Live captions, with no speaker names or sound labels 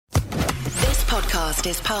podcast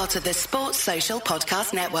is part of the Sports Social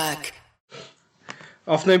Podcast Network.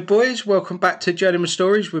 Afternoon, boys. Welcome back to Journeyman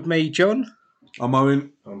Stories with me, John. I'm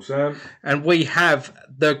Owen. I'm Sam. And we have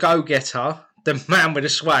the go-getter, the man with the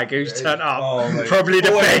swag who's turned up. Oh, probably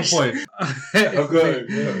the best. I've got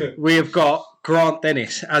it. We have got Grant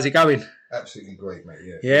Dennis. How's it going? Absolutely great, mate.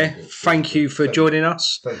 Yeah. Thank you for joining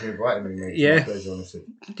us. Thank you for inviting me, mate. Yeah. It's my pleasure, honestly.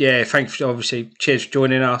 Yeah, thanks for obviously. Cheers for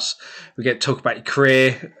joining us. We get to talk about your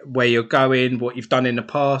career, where you're going, what you've done in the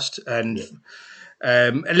past, and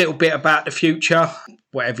a little bit about the future.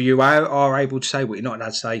 Whatever you are able to say, what you're not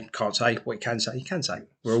allowed to say, can't say. What you can say.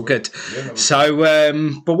 We're all good. Yeah, So,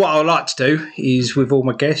 but what I like to do is, with all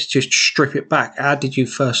my guests, just strip it back. How did you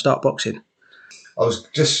first start boxing? I was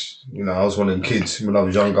just, I was one of them kids when I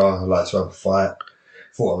was younger. I liked to have a fight.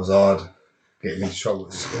 Thought I was hard. Getting into trouble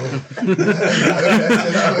at school. Thought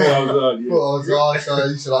I was hard, so I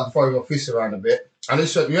used to like throw my fists around a bit. And you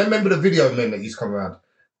remember the video men that used to come around?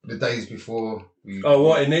 The days before. Oh,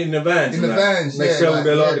 what, in the vans? In the vans, They yeah. sell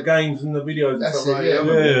the games and the videos and That's stuff like it,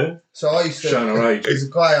 that. yeah. So I used to... Showing our age. There's a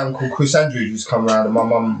guy called Chris Andrews who's come around, and my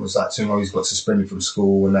mum was like to him, he's got suspended from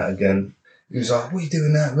school and that again. He was like, what are you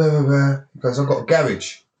doing that? Blah, blah, blah. He goes, I've got a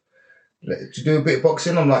garage. Do you do a bit of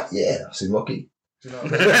boxing? I'm like, yeah. I said, Rocky. Do you know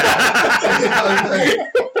what I mean?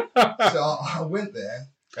 So I went there,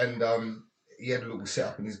 and he had a little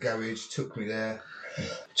setup in his garage, took me there,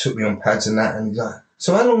 took me on pads and that, and he's like,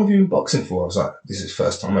 so how long have you been boxing for? I was like, this is the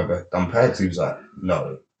first time I've ever done pads. He was like,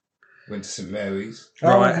 no. Went to St Mary's.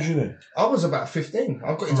 How old was you then? I was about 15.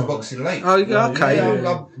 I got into boxing late. Oh, okay.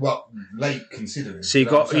 Well, late considering. So you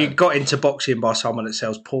got into boxing by someone that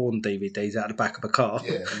sells porn DVDs out the back of a car.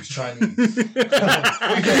 Yeah, he was Chinese. He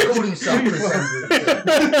just called himself Chris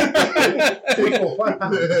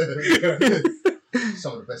Andrews.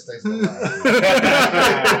 Some of the best days of my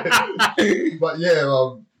life. But yeah,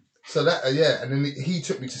 so that and then he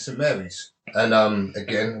took me to St Mary's, and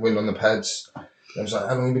again went on the pads. I was like,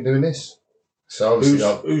 how long have you been doing this? So obviously,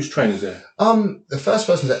 Who's trainers there? the first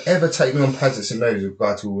person to ever take me on pads at St Mary's was a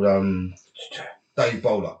guy called Dave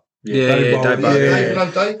Bowler. Yeah, Dave Dave Bowler. Bowler. Dave, you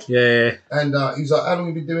know Dave? Yeah. And he was like, how long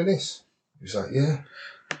have you been doing this? He was like, yeah,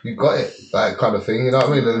 you got it, that kind of thing, you know what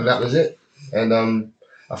I mean? And that was it. And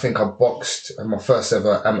I think I boxed in my first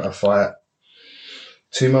ever amateur fight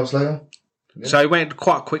 2 months later. Yeah. So it went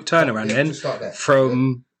quite a quick turnaround Yeah, then, just like that.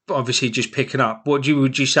 from obviously just picking up. Would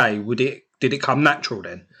you say? Did it come natural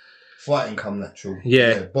then? Fighting come natural.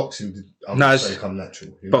 Yeah. Boxing did come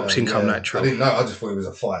natural. Boxing come natural. I didn't know, I just thought it was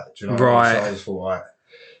a fight. Do you know Right. what I mean? So I just thought, right,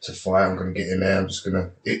 it's a fight, I'm going to get in there, I'm just going to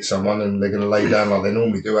hit someone and they're going to lay down like they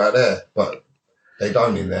normally do out there. But they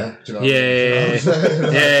don't in there. Do you know what I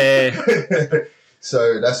mean? Yeah.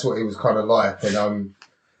 So that's what it was kind of like. And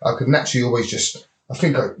I could naturally always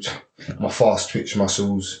my fast twitch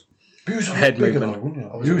muscles. You was Head big movement. enough,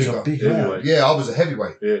 wasn't I you? was You a was big a guy. big Heavyweight. man. Yeah, I was a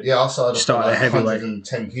heavyweight. Yeah. I started off Started with at heavyweight.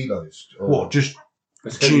 110 kilos. What, just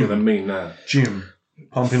That's heavier than me now. gym,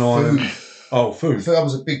 pumping iron? Food. Oh, I food. think I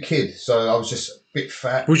was a big kid, so I was just a bit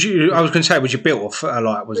fat. I was going to say, was you built off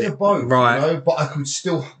like? Was Bit it of both, right? But I could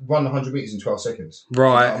still run 100 metres in 12 seconds.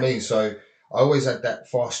 Right. You know what I mean? So I always had that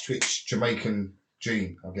fast twitch Jamaican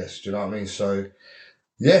gene, I guess. Do you know what I mean? So,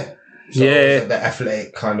 yeah. So I always had that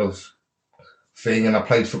athletic kind of thing, and I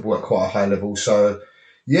played football at quite a high level. So,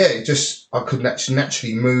 yeah, I could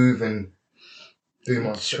naturally move and do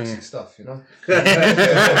my sexy stuff, you know? What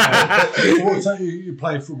was that? You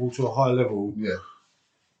played football to a high level. Yeah.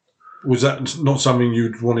 Was that not something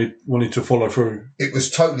you'd wanted to follow through? It was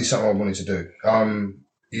totally something I wanted to do.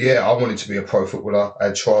 Yeah, I wanted to be a pro footballer. I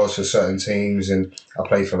had trials for certain teams, and I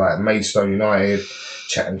played for like Maidstone United,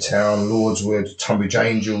 Chatham Town, Lordswood, Tunbridge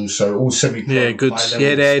Angels. So all semi-pro. Yeah, good.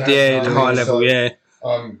 Yeah, the high level. Yeah.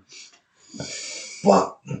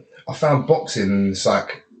 But I found boxing. It's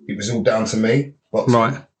like it was all down to me. Boxing,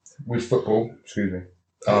 Right. with football. Excuse me.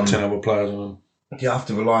 10 other players on them. You have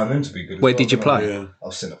to rely on them to be good. Where did you play? Yeah. I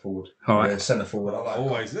was centre forward. All right. Yeah, centre forward. I like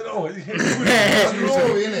Always. That's glory,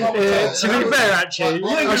 innit? To be fair, actually,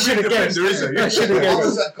 I should have guessed. I should have I guessed.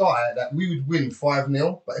 was that guy that we would win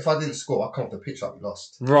 5-0, but if I didn't score, I'd come off the pitch like we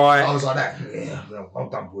lost. I Right. was like that. Yeah, well, I'm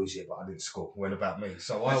done, boys, yeah, but I didn't score. It went about me.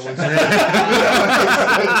 So I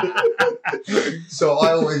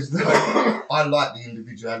always, I like the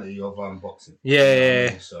individuality of boxing.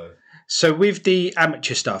 Yeah. So So with the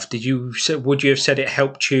amateur stuff, would you have said it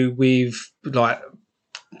helped you with like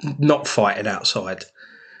not fighting outside,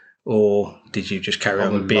 or did you just carry I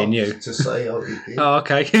on would being love you? to say it did, Oh,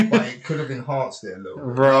 okay. but it could have enhanced it a little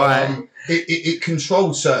bit. Right. It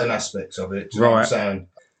controlled certain aspects of it. Do you know what I'm saying?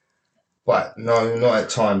 But no, not at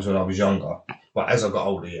times when I was younger. But as I got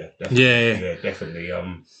older, yeah, definitely. Yeah. Yeah, definitely.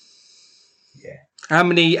 Yeah. How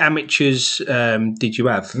many amateurs did you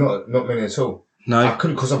have? Not many at all. No. I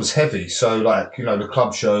couldn't because I was heavy. So, like, you know, the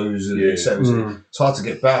club shows and etc. It's hard to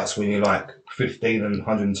get bouts when you're like 15 and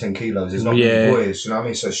 110 kilos. There's not many boys, you know what I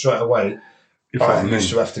mean? So straight away, I used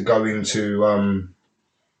to have to go into.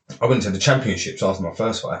 I went to the championships after my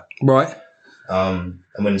first fight. Right. And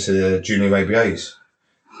went into the junior ABAs.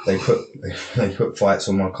 They put fights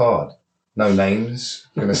on my card. No names.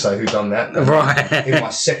 I'm going to say who done that. Right. In my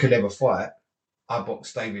second ever fight, I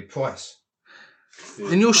boxed David Price.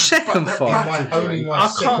 In your second fight? Only my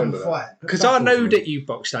second fight. Because I know that you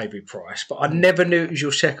boxed David Price, but I never knew it was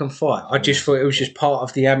your second fight. I just thought it was just part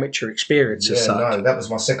of the amateur experience as such. No, that was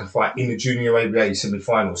my second fight in the junior ABA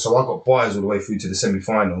semi-finals. So I got buys all the way through to the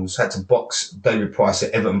semi-finals. Had to box David Price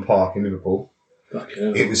at Everton Park in Liverpool.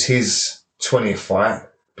 It was his 20th fight.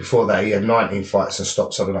 Before that, he had 19 fights and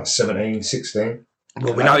stopped something like 17, 16.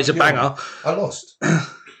 Well, we know he's a banger. I lost.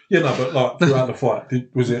 Yeah, no, but like throughout the fight,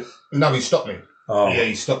 was it? No, he stopped me. Oh. Yeah,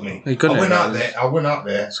 he stopped me. He couldn't I went have out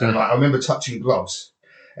there, and like, I remember touching gloves,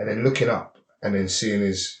 and then looking up, and then seeing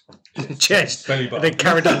his chest, belly and button. then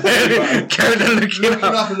carried on looking looking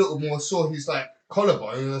up. up a little more. Saw his like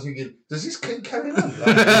collarbone, and I was thinking, does this kid carry on?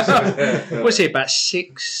 Like, Was he about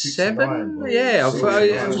 6'7"? 6'9", Yeah, I thought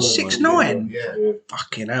it 6'9". was 6'9". Yeah.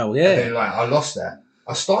 Fucking hell, And yeah. then like I lost that.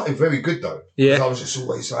 I started very good though. Yeah. 'Cause I was just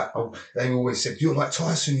always like, they always said, you're like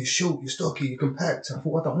Tyson, you're short, you're stocky, you're compact. I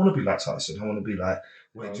thought, I don't want to be like Tyson. I want to be like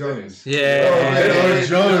Roy Jones. Yeah. Roy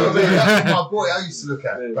Jones. That's my boy I used to look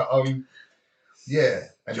at. But yeah.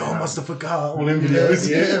 And Yo, I must have forgot all yeah, them videos.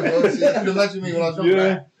 yeah, bro. See, you can imagine me when I jumped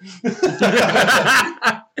back.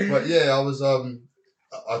 But yeah, I was I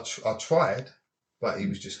tried, but he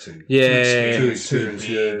was just too Yeah. Too too experienced,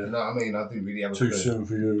 big. yeah. You know what I mean? I didn't really have a Too clue. soon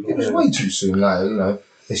for you. It was way too soon, like, you know.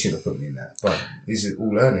 They should have put me in that. But it's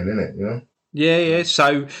all learning, isn't it? You know? Yeah.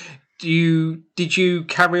 So, did you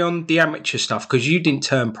carry on the amateur stuff? Because you didn't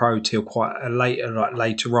turn pro till quite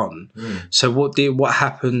later on. So what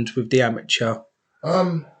happened with the amateur?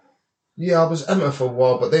 Yeah, I was amateur for a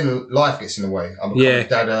while, but then life gets in the way. I become a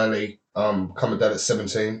dad early. Become a dad at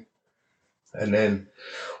 17, and then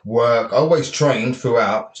work. I always trained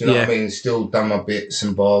throughout. Do you know what I mean? Still done my bits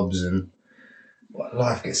and bobs, and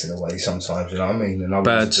life gets in the way sometimes. You know what I mean? And I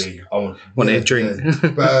Birds. wanted a drink.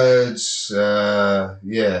 Birds.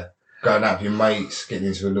 Going out with your mates, getting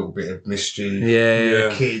into a little bit of mischief.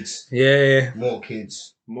 Yeah. Kids. Yeah. More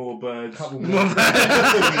kids. More birds. Couple more.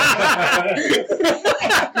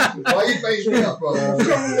 Why are you facing me up, bro?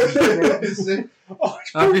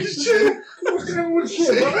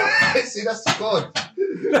 See, that's God.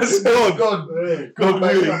 That's God. God,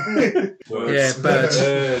 baby. Yeah,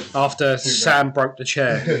 birds. After Sam broke the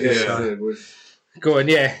chair. So. Go on,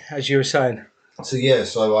 as you were saying. So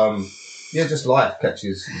just life gets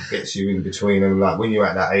you in between, and like when you're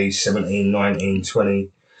at that age, 17, 19, 20,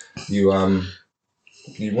 you want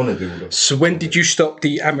to do all this. So when did you stop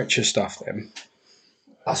the amateur stuff then?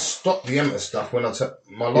 I stopped the amateur stuff when I took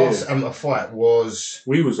my last amateur fight was.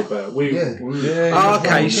 Okay,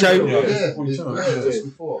 so just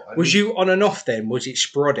before. was you on and off then? Was it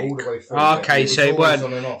sporadic? All the way through, Okay, so it always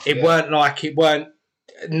on and off, weren't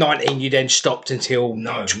 19. You then stopped until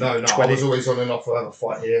no. 20. I was always on and off. I have a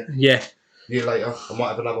fight here. Yeah. A year later, I might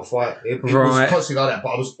have another fight. It was Right. constantly like that, but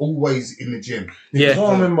I was always in the gym. Yeah.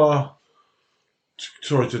 I remember.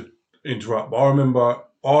 Sorry to interrupt, but I remember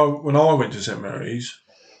when I went to St Mary's,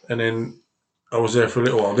 and then I was there for a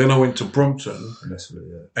little while. Then I went to Brompton,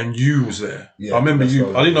 and you was there. Yeah, I remember that's you.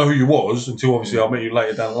 right. I didn't know who you was until obviously I met you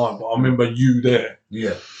later down the line. But I remember you there.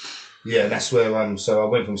 Yeah, that's where so I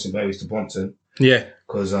went from St Mary's to Brompton. Yeah.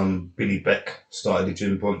 Because Billy Beck started the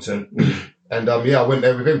gym in Brompton, and I went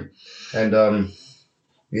there with him, and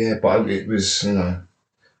but it was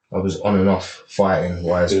I was on and off fighting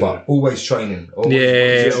wise, but always training.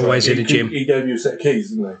 Always in the gym. He gave you a set of keys,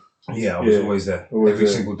 didn't he? Yeah, I was always there, every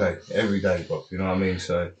single day, every day, Bob. You know what I mean?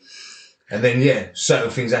 So, and then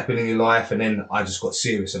certain things happen in your life, and then I just got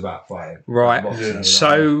serious about fighting. Right. Boxing,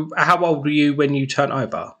 So how old were you when you turned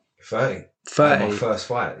over? 30. 30. My first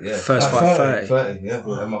fight, yeah. First fight, 30. 30, yeah.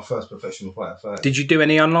 I had my first professional fight at 30. Did you do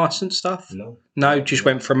any unlicensed stuff? No, just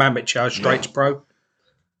went from amateur straight to pro.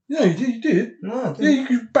 Yeah, you did. No,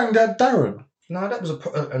 You banged out Darren. No, that was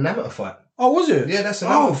an amateur fight. Oh, was it? Yeah, that's an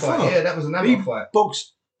amateur fight. fuck. Yeah, that was an amateur fight.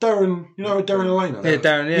 Boxed Darren. You know Darren Elena? Yeah,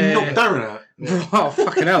 Darren. You Yeah. knocked Darren out. Oh,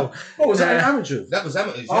 fucking hell. Oh, was that an amateur? That was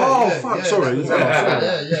amateurs. Oh, fuck, sorry.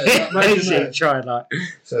 Yeah. Try like.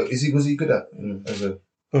 So was he good at as a?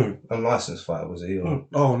 Who? Unlicensed fighter, was he? Or?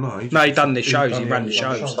 Oh no. He done the shows. He ran the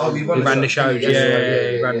shows. Oh, He ran the shows.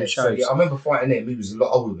 Yeah, he ran the So, shows. I remember fighting him. He was a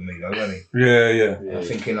lot older than me, though, wasn't he? Yeah. I'm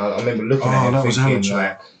thinking. I remember looking at him, that was thinking amateur.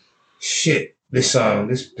 like, shit. This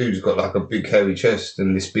dude's got like a big hairy chest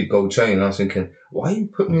and this big gold chain. And I was thinking, why are you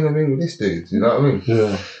putting me in a ring with this dude? You know what I mean?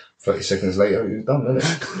 Yeah. 30 seconds later, he was done,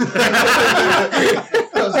 wasn't it?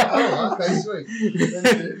 I was like, oh, okay, sweet.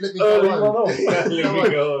 Let me go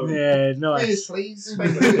home. Yeah, nice. Please.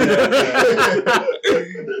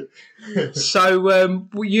 So,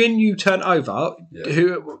 you turned over.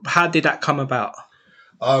 Yeah. How did that come about?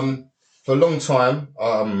 For a long time,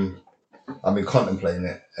 I've been contemplating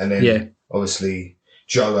it, and then obviously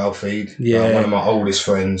Joe Alfeed, one of my oldest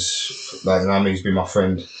friends, like, you know what I mean, he's been my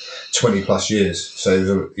friend 20 plus years,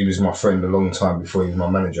 so he was my friend a long time before he was my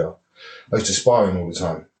manager. I used to spar him all the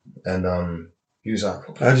time, and he was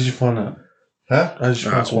like, How did you find that? huh? How did you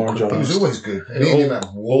find Sparring He was Joe? always good. And he didn't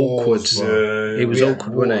have wars, Awkward. bro. He was We had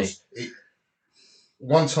awkward, wasn't wars.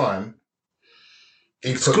 One time,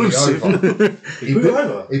 he put Exclusive. me over. He put you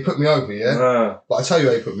over? He put me over, yeah? Ah. But I tell you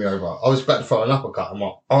how he put me over. I was about to throw an uppercut and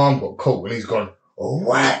my arm got caught and he's gone,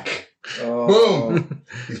 whack! Oh. Boom!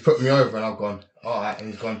 He's put me over and I've gone, alright,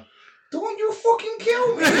 and he's gone, don't you fucking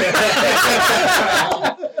kill me!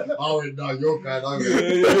 I went, no, you're going over.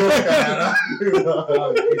 You're going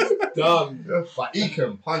over. It's done. But he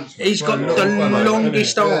can punch me. He's got For a the little fella,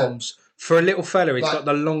 longest innit? arms. For a little fella, he's Like, got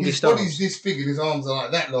the longest His body's arms. this big and his arms are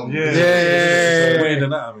like that long. Yeah. Yeah. Weird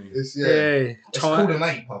anatomy. It's, Yeah. It's called an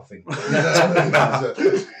ape, I think.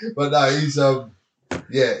 But no, he's so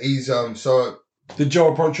Did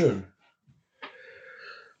Joe approach you?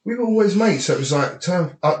 we were always mates. So it was like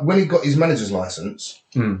when he got his manager's license,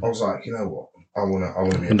 I Mm. was like, you know what, I wanna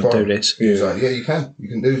be a Gonna pro. do this. He was like, yeah, you can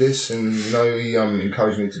do this, and you know, he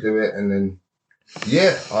encouraged me to do it, and then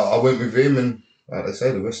I went with him, and like they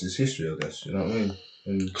say, the rest is history, I guess. You know what I mean?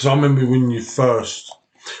 And Because I remember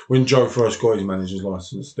when Joe first got his manager's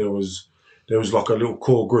license, there was like a little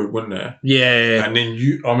core group, wasn't there? Yeah. And then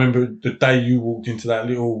I remember the day you walked into that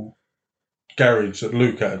little garage that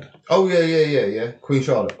Luke had, oh yeah, Queen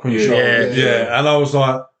Charlotte. Queen Yeah. Charlotte. Yeah. And I was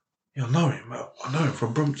like, I know him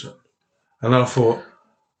from Brompton. And I thought,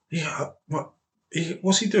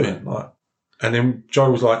 what's he doing? Like, and then Joe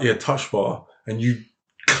was like, touch bar, and you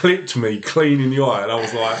clipped me clean in the eye, and I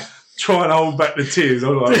was like, trying to hold back the tears. I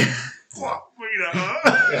was like, fuck me,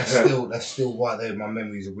 that. That's still right there. My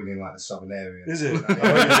memories of winning like the southern area. Is it?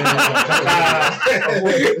 Yeah.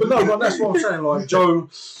 But no, but that's what I'm saying. Like Joe,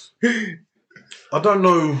 I don't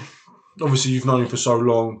know. Obviously, you've known him for so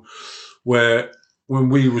long. Where when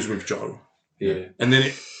we was with Joe, and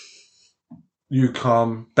then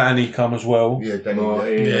Danny come as well. Yeah, Danny.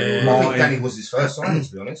 Martin. Yeah. I think Martin. Danny was his first signing,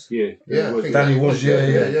 to be honest. Yeah. Yeah, I think Danny was,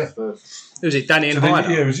 yeah. First. Who was it? Danny and So then,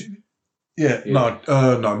 Hyder?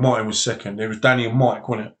 no, Martin was second. It was Danny and Mike,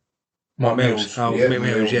 wasn't it? Mike Mills. Oh, Yeah, Mick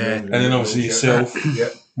Mills, yeah. And then obviously yourself, Yeah.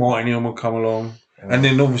 Martin Hill will come along, and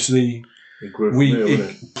then obviously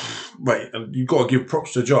and you've got to give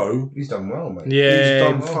props to Joe. He's done well, mate. Yeah. He's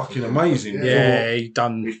done fucking amazing. Yeah, he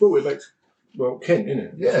done. He's brought it back to, Kent,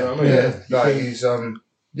 innit? Yeah, You know what I mean? Like he's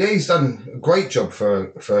he's done a great job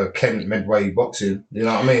for Kent Medway boxing. You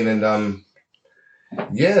know what I mean? And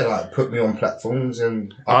like put me on platforms,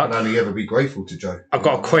 and I can only ever be grateful to Joe. I've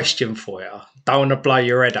got a question for you. Don't want to blow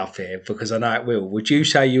your head up here because I know it will. Would you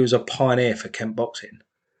say you was a pioneer for Kent boxing?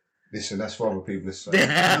 Listen, that's for other people to say.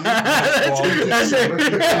 That's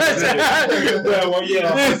it. Well,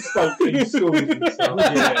 yeah, I spoke in stories and stuff.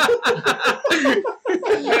 Yeah.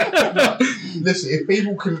 Listen, if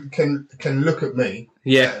people can look at me,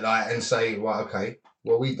 Yeah, like and say, well, okay,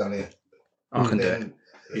 well we've done it. I can do it. Then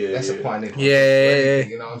Yeah, that's a pioneer. Yeah.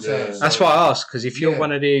 You know what I'm saying? Yeah. That's why I asked, because if you're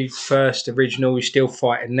one of the first original, you're still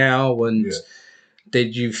fighting now, and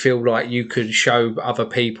did you feel like you could show other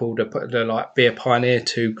people to like be a pioneer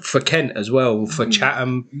for Kent as well, for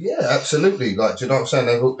Chatham? Yeah, absolutely. Like, do you know what I'm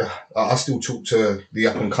saying? I still talk to the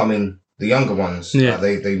up and coming, the younger ones. Yeah.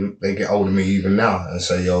 Like they get hold of me even now and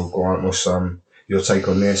say, "Yo, Grant, what's your take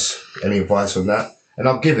on this? Any advice on that?" And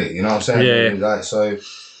I'll give it. You know what I'm saying? Yeah. Like, so,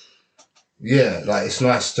 yeah, like it's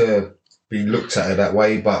nice to be looked at it that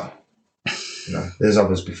way, but you know, there's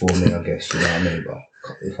others before me, I guess. You know what I mean? But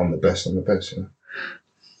if I'm the best, I'm the best. You know?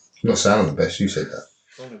 I'm not saying I'm the best. You said that.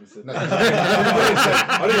 I didn't say that.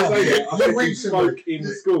 I think we spoke in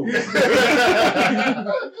school.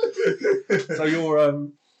 So you're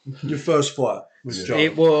Your first fight was Joe.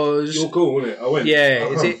 It was. You're cool, wasn't it? I went. Yeah,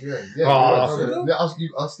 is it? Yeah. Oh.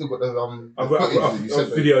 I still got the I've footage. You said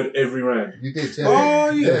that. videoed every round. You did, yeah. Oh,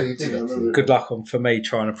 yeah. You did. Actually. Good luck for me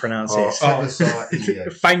trying to pronounce it.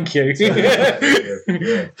 Thank you.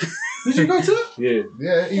 Yeah. Did you go to that? Yeah.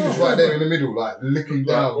 Yeah, he was right there in the middle, like licking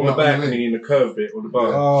down. On the balcony in the curve bit on the bar.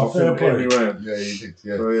 Oh, I filmed fair every round. Yeah, you did.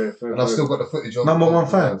 Yeah. So, yeah, fair And I've play. still got the footage on. Number one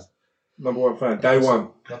fan. Number one fan. Day one.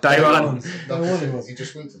 Day one. He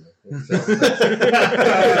just went to me.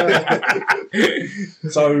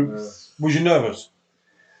 So, was you nervous?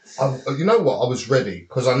 You know what? I was ready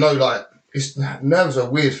because I know, like, nerves are a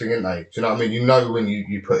weird thing, aren't they? Do you know what I mean? You know when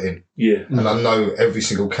you put in. Yeah. And I know every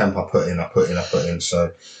single camp I put in.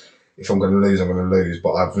 So if I'm going to lose, I'm going to lose.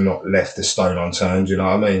 But I've not left the stone unturned. Do you know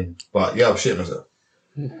what I mean? But yeah, I'm shitting myself.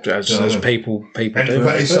 As people do. But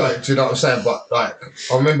it's like, do you know what I'm saying? But like,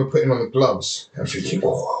 I remember putting on the gloves and thinking,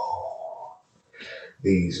 oh,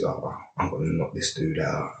 I'm going to knock this dude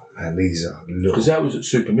out. And these are little. Because that was at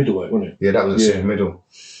super middleweight, wasn't it? Yeah, that was a super middle.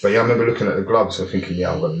 But yeah, I remember looking at the gloves and thinking,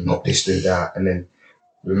 yeah, I'm going to knock this dude out. And then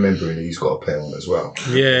remembering he's got a pair on as well.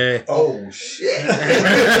 Yeah. Oh, shit. Do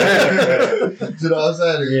you know what I'm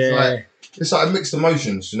saying? It's like mixed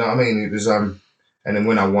emotions, do you know what I mean? It was, and then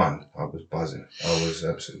when I won, I was buzzing. I was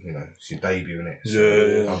absolutely, it's your debut, innit? So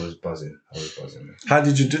Yeah. I was buzzing. How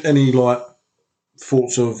did you do? Any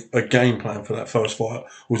thoughts of a game plan for that first fight?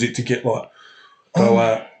 Was it to get go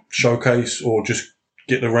out, showcase, or just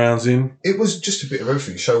get the rounds in? It was just a bit of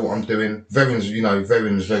everything. Show what I'm doing. Veron's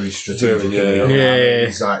very strategic. Yeah.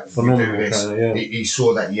 He's like, phenomenal. do this. Yeah. He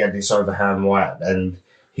saw that he had this overhand right, and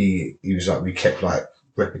he was like, we kept like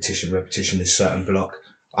repetition, this certain block.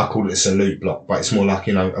 I call it a salute block, but it's more like,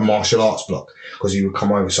 a martial arts block, because he would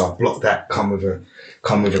come over, so I blocked that, come with a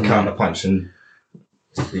counter punch, and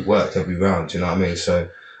it worked every round, you know what I mean? So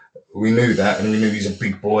we knew that, and we knew he's a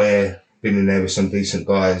big boy, been in there with some decent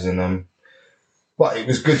guys, and but it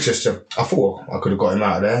was good just to, I thought I could have got him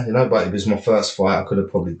out of there, but it was my first fight. I could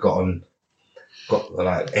have probably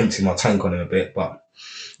emptied my tank on him a bit, but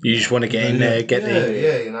you just want to get in there,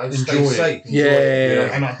 stay safe.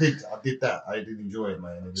 Yeah. And I did that. I did enjoy it,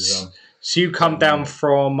 man. It was, so you come down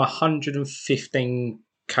from 115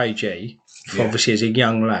 kg, obviously as a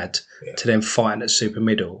young lad, to then fighting at super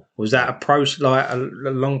middle. Was that a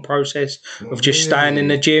long process of just staying in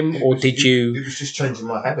the gym, or did you? It was just changing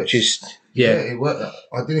my habits. It worked.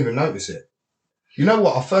 I didn't even notice it. You know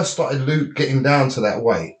what? I first started getting down to that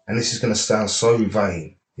weight, and this is going to sound so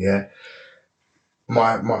vain, yeah.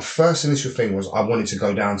 My first initial thing was I wanted to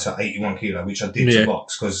go down to 81 kilo, which I did to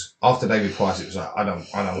box, because after David Price, it was like I don't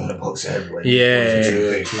want to box at heavyweight.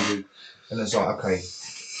 And it's like, okay,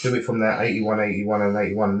 do it from there, 81, and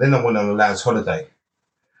 81. And then I went on a lad's holiday,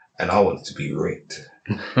 and I wanted to be ripped.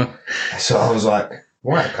 So I was like,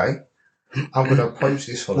 right, okay, I'm going to approach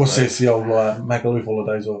this holiday. What's this, the old Magaluf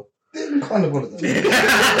holidays or? Kind of holiday.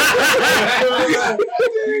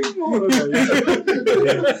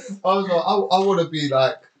 I was like, I want to be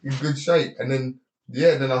in good shape, and then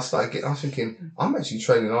I started I was thinking, I'm actually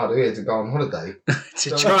training harder here to go on holiday to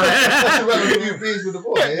try have a few beers with the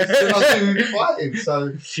boys, and I'll see who's fighting. So,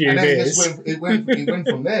 and then it went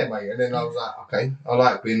from there, mate. And then I was like, okay, I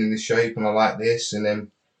like being in this shape, and I like this, and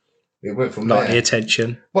then it went from there. The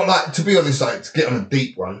attention. But to be honest, to get on a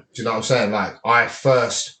deep one, do you know what I'm saying? I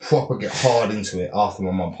first proper get hard into it after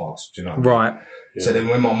my mum passed. Do you know what I mean? Right. Yeah. So then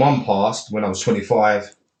when my mum passed, when I was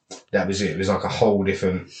 25, that was it. It was like a whole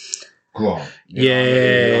different grind. You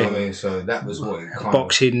know what I mean? So that was what it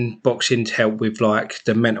kind Boxing to help with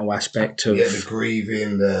the mental aspect of... Yeah, the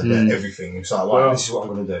grieving, the everything. It's like, this is what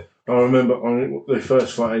I'm going to do. I remember on the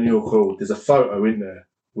first fight in your call, there's a photo in there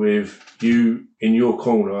with you in your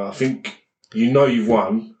corner. I think you've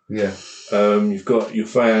won. Yeah. You've got your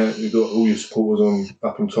fan, you've got all your supporters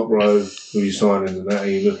up on top row, all your signings and that,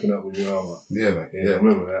 and you're looking up with your arm up. Yeah, mate. Yeah, I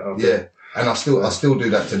remember that. Yeah. And I still do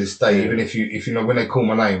that to this day. Even if when they call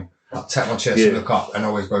my name, I tap my chest and look up and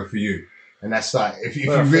always go for you. And that's if you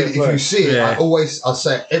see it, I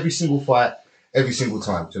say it every single fight, every single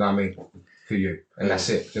time. Do you know what I mean? For you. And that's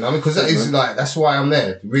it. Do you know what I mean? Because that is that's why I'm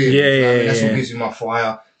there. Really. You know what I mean? That's what gives me my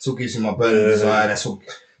fire. That's what gives me my burning desire.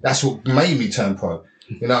 That's what made me turn pro.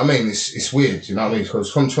 You know what I mean? It's weird. You know what I mean? Because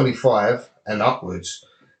from 25 and upwards,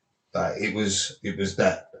 it was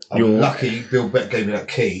that. I'm lucky Bill Beck gave me that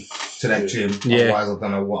key to that gym. Otherwise, I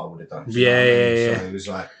don't know what I would have done. So it was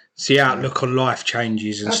the outlook on life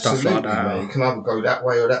changes and stuff like that. Man. You can either go that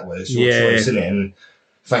way or that way. It's your choice, isn't it? And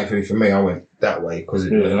thankfully for me, I went that way because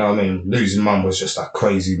you know what I mean. Losing mum was just a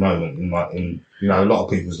crazy moment in a lot of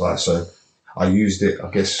people's lives. So I used it, I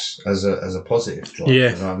guess, as a positive drive. Yeah.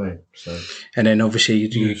 You know what I mean? So And then obviously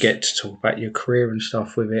you get to talk about your career and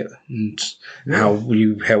stuff with it and how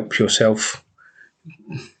you help yourself.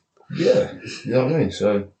 yeah, you know what I mean?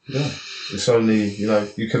 So yeah, it's only, you know,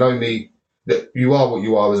 you are what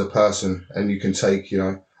you are as a person, and you can take, you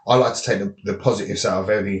know, I like to take the positives out of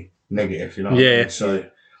every negative, you know what I mean? So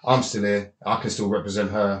I'm still here, I can still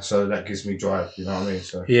represent her, so that gives me drive, you know what I mean?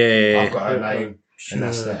 So Yeah. I've got her name, and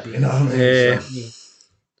that's that, you know what I mean? Yeah.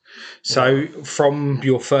 So from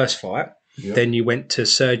your first fight, Yeah. then you went to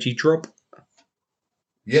Sergey Drop.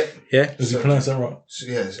 Yeah. Yeah. Does he pronounce that right?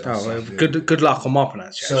 Yeah. Oh, well, good luck on my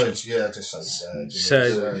pronunciation. Surge, yeah, just say Surge.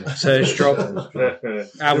 Surge Drop.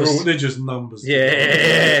 How was, They're just numbers.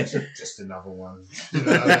 yeah. Just another one. You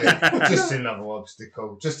know what I mean? Just another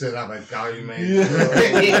obstacle. Just another go, man.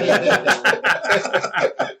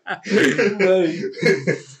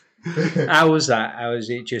 How was that? How was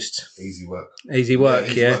it? Just Easy work. easy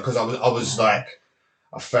work, yeah. Because I was like,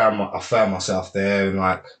 I found myself there, and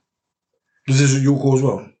like, Was this at York as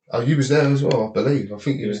well? oh, you was there as well, I believe. I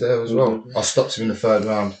think you was there as well. I stopped him in the third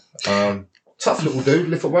round. Tough little dude,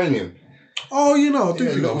 Lithuanian. Oh, you know, I do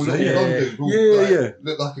think I little was blonde there. dude. Yeah.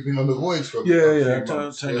 Looked like he'd been on the voyage for a Yeah. few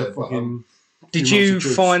months. Take a fucking. Did few you months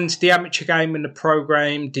of trips. find the amateur game and the pro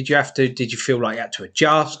game? Did you feel like you had to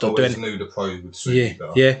adjust I or do always anything? knew the pros would suit Yeah, me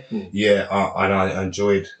better. yeah, Yeah, and I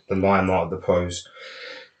enjoyed the limelight of the pros.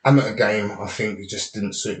 Amateur game, I think it just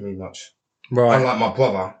didn't suit me much. right. Unlike my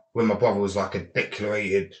brother, when my brother was like a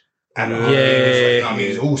declarated amateur. Yeah. I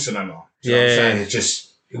mean, he was awesome amateur. Do you know what I'm saying? It's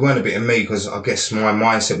just, it weren't a bit of me because I guess my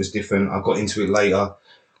mindset was different. I got into it later.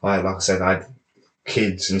 Like I said, I had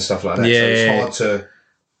kids and stuff like that. Yeah. So it's hard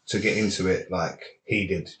to get into it like he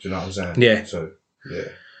did. Do you know what I'm saying? Yeah. So, yeah.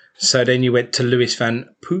 So then you went to Lewis Van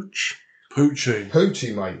Pooch. Poochie.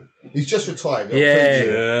 Poochie, mate. He's just retired. Yeah.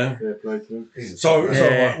 Yeah. He's a So, top,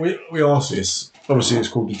 Yeah. right, we asked this. Obviously, it's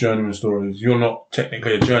called the Journeyman Stories. You're not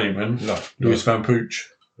technically a journeyman. No. Lewis Van Pooch.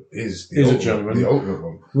 Is He's a ultimate- journeyman. The ultimate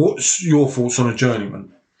one. What's your thoughts on a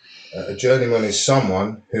journeyman? A journeyman is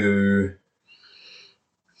someone who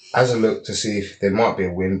has a look to see if there might be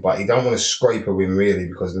a win, but he don't want to scrape a win really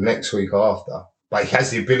because the next week after, but he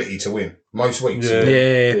has the ability to win most weeks. Yeah.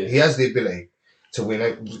 Yeah, He has the ability to win,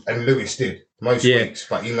 and Lewis did most Yeah. weeks,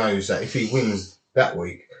 but he knows that if he wins that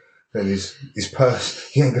week, then his purse,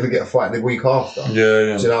 he ain't going to get a fight the week after.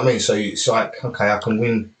 Yeah. Do you know what I mean? So it's like, okay, I can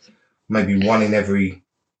win maybe 1 in every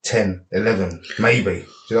 10, 11, maybe.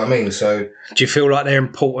 Do you know what I mean? So do you feel like they're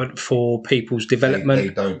important for people's development? They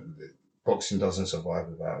don't. Boxing doesn't survive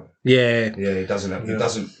without them. Yeah, Yeah, it doesn't. It Yeah.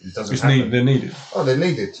 doesn't. It doesn't It's happen. they're needed. Oh, they're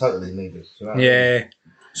needed. Totally needed. Do you know what I mean? yeah.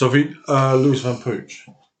 So, if he, Lewis Van Pooch.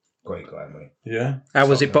 Great guy, mate. Yeah. How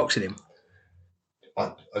was it boxing him?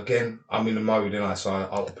 I'm in the mode, and so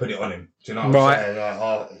I'll put it on him. Do you know what Right.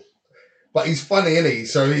 I'm saying? But he's funny, isn't he?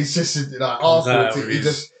 So he's just like Comes out afterwards, with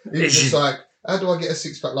he his- was just like, "How do I get a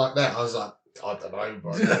 6-pack like that?" I was like, "I don't know,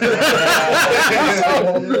 bro."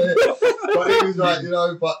 But he was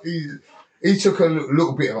like, but he took a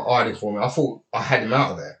little bit of an hiding for me. I thought I had him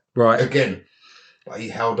out of there Right. again, but he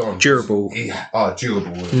held on. Durable. Durable,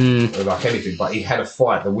 Mm. like anything. But he had a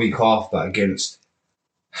fight the week after against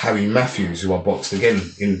Harry Matthews, who I boxed again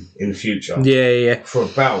in the future Yeah. for a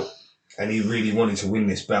bout, and he really wanted to win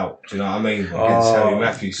this bout. Do you know what I mean? Against Harry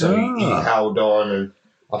Matthews, so he held on, and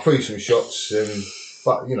I threw some shots,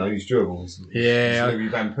 but he's durable. He's Yeah. Louis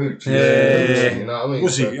Van Pooch. Yeah. You know what I mean?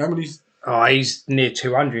 Was So- he? How many? Oh, he's near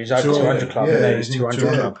 200. He's over 200, 200 club. yeah, isn't he? He's he's 200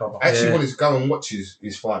 200 club. I actually Yeah. wanted to go and watch his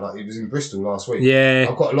fight. Like, he was in Bristol last week. Yeah.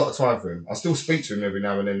 I've got a lot of time for him. I still speak to him every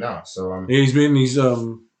now and then now. So He's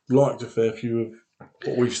liked a fair few of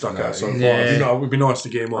what we've stuck No, out so far. yeah. It would be nice to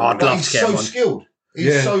get him on. I'd love he's to get so one. skilled. He's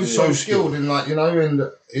Yeah, so so skilled, and and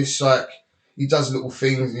it's like he does little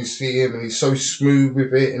things, and you see him, and he's so smooth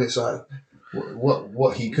with it, and it's like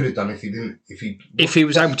what he could have done if he Oh, If he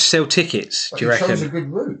was able to sell tickets, do you he chose a reckon? good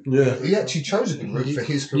route. Yeah. He actually chose a good route for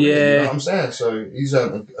his career. Yeah. You know what I'm saying? So he's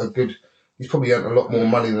earned a good. He's probably earned a lot more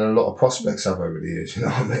money than a lot of prospects have over the years. You know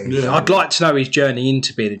what I mean? Yeah. I'd like to know his journey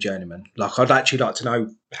into being a journeyman. Like, I'd actually like to know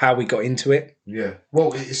how he got into it. Yeah.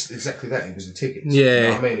 Well, it's exactly that. It was the tickets. Yeah. You know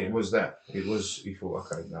what I mean? It was that. It was, he thought,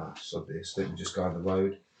 okay, nah, sod this. Let me just go on the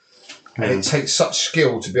road. And it takes such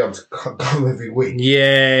skill to be able to go every week.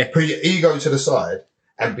 Yeah. Put your ego to the side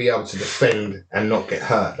and be able to defend and not get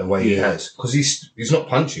hurt the way he Yeah. has. Because he's not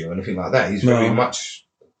punchy or anything like that. He's very much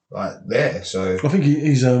like there. So I think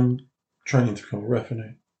he's training to become a ref,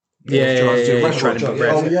 isn't Yeah, Judge, yeah, ref he's trying or to judge? be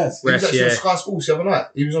ref. Oh, yes. he was Ref, actually yeah. on Sky Sports the other night.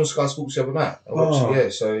 He was on Sky Sports the other night. I watched Oh. it, yeah,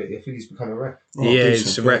 so I think he's become a ref. Oh, Yeah, decent,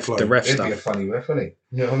 it's the fair ref, play. the ref He'd be a stuff. funny ref, wouldn't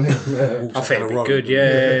he? You know what I mean? I think it'd be good,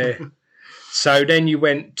 yeah. So then you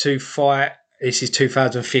went to fight. This is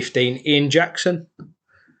 2015. Ian Jackson.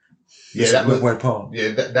 Yeah, that was Midway Park. Yeah,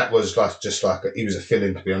 that was like just like he was a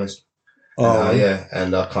fill-in, to be honest. Oh, Yeah,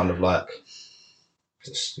 and I kind of like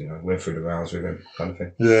just went through the rounds with him, kind of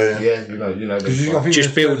thing. Yeah. Yeah, you know, Because I think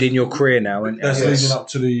Just building your career now, and that's Yes. leading up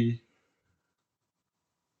to the.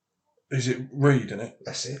 Is it Reed, isn't it?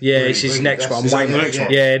 That's it. yeah, it's his next one. Is that Wayne, the next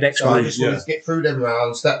one? yeah, next So I one. just wanted to get through them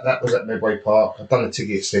rounds. That was at Midway Park. I'd done the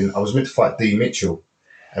tickets then. I was meant to fight D Mitchell,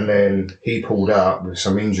 and then he pulled out with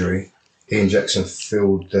some injury. Ian Jackson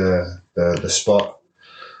filled the spot.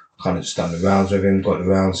 Kind of just done the rounds with him, got the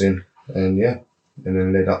rounds in, and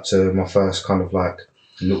then led up to my first kind of like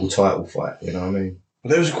little title fight. You know what I mean? But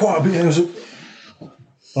there was quite a bit.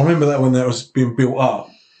 I remember that when that was being built up,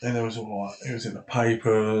 and there was all like it was in the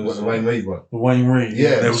papers. What, the Wayne Reed one? The Wayne Reed.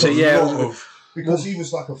 Yeah. There was So, a yeah. lot of. Because he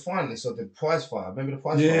was like a finalist of the prize fight. Remember the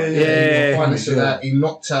prize fight? Yeah. He was a finalist of Yeah. that. He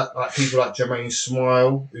knocked out like people like Jermaine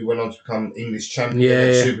Smile, who went on to become English champion Yeah,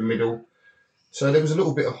 at yeah. super middle. So there was a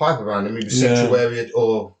little bit of hype around him. He was Yeah. Central Area,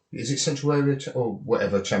 or is it Central Area or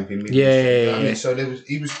whatever champion? Yeah, You know what I yeah. mean? So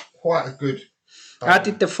he was quite a good. How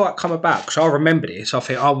did the fight come about? Because I remember this. I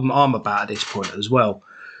think I'm about at this point as well.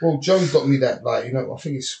 Well, Joe got me that, like, I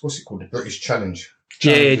think it's, what's it called? The British Challenge.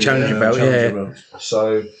 Challenger belt, yeah.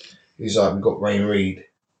 So he's like, we've got Wayne Reed.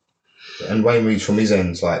 And Wayne Reed from his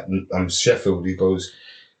ends, like, Sheffield, he goes,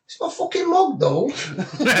 it's my fucking mug, though.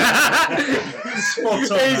 I was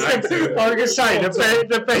going to say,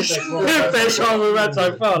 the best one we've had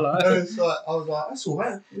so far. Like. And it's like, I was like, that's all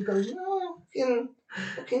right. He goes, no,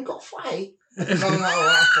 fucking got a fight. No, all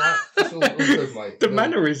right, fight. It's all good, mate. The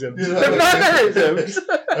mannerisms. Yeah. The mannerisms.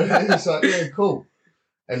 And then it's like, yeah, cool.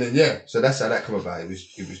 And then, so that's how that come about. It was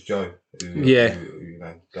Joe who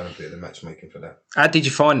done a bit of the matchmaking for that. How did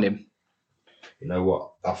you find him? You know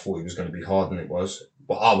what? I thought it was going to be harder than it was,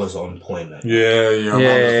 but I was on point that night. Yeah.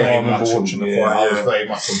 Yeah. I remember watching the fight. I was very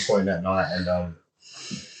much on point that night. And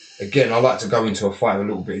again, I like to go into a fight with a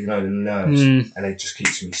little bit, the nerves, and it just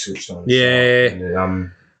keeps me switched on. Yeah. And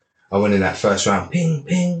then, I went in that first round, ping,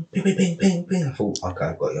 ping, ping, ping, ping, ping, ping. I thought, okay,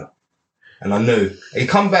 I've got you. And I knew. He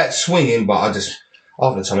come back swinging, but I just,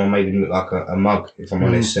 half the time I made him look like a mug, if I'm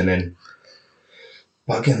honest. And then,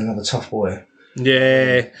 but again, another tough boy.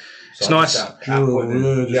 Yeah. So It's I nice. just output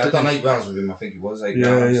him. Yeah, I've done 8 rounds with him, I think it was, 8 Yeah,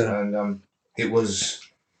 rounds. yeah. And it was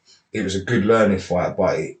a good learning fight,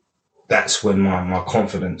 but that's when my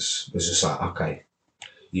confidence was just like, okay,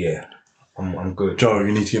 yeah, I'm good. Joe,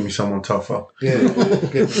 you need to give me someone tougher. Yeah.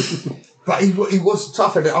 But he was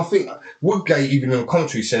tough, and I think Woodgate, even in the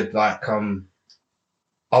commentary, said, like, I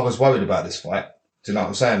was worried about this fight. Do you know what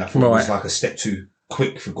I'm saying? I thought it was like a step too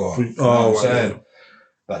quick for God. You know what I'm saying?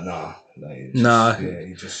 But nah.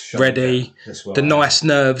 He just showed Ready. that. Well, The nice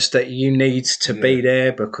nerves that you need to be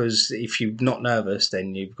there, because if you're not nervous,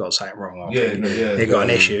 then you've got something wrong. You've got an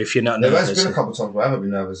issue if you're not There nervous. has been a couple of times where I haven't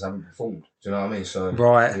been nervous, I haven't performed. Do you know what I mean? So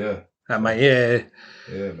Right. Yeah. Mate,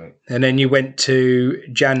 Yeah, mate. And then you went to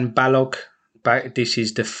Jan Balog. This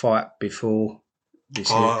is the fight before.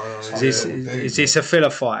 Is this a filler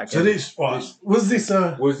fight again? So this was this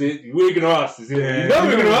a? Was it? We're going to ask this. Yeah. You know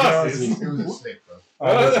we're going to ask this. It was a slip, bro.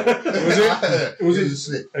 Was It was a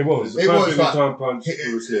slip. It was. It was like, time punch.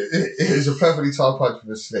 It was it. it was a perfectly timed punch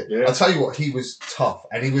with a slip. Yeah. I'll tell you what, he was tough,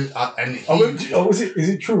 and he was, Is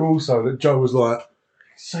it true also that Joe was like,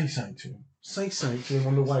 say something to him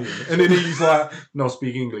on the way in, and then he's like, no,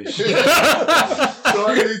 speak English. So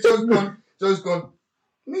Joe's gone,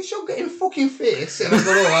 Mish, I'm getting fucking face. And I've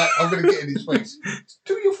gone, all right, I'm going to get in his face.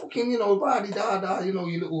 Do your fucking, body,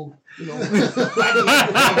 you little,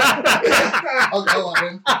 I'll go, all right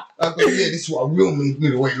then. I'll go, yeah, this is what a real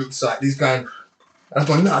middleweight looks like. He's going, and I'm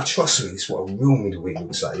going, nah, trust me, this is what a real middleweight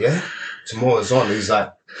looks like, yeah? Tomorrow's on, he's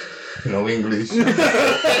like, English. I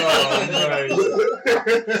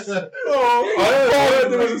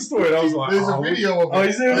heard there was a story, and I was like, There's a video of it. Oh,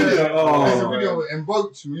 is there a video? There's a video of it. And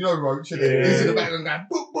Roach, Roach, isn't it? He's in the back and going,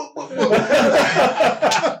 boop, boop, boop,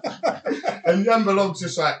 boop. And Jan Balog's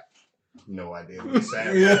just like, no idea what he's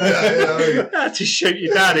saying. I had to shoot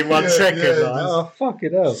you down in 1 second.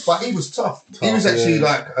 Fucking hell. But he was tough. He was actually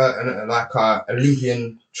like an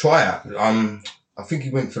Olympian tryout. I think he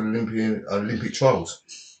went for the Olympic trials.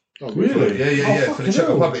 Oh, really? Yeah. For the Czech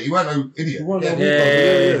Republic. He weren't no idiot.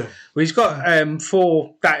 Yeah. Well, he's got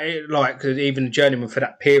for that, like even a journeyman for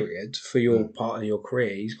that period for your part of your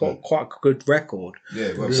career. He's got quite a good record. Yeah.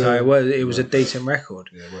 It was a decent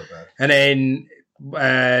record. Yeah, it weren't bad. And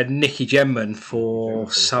then Nicky Gemman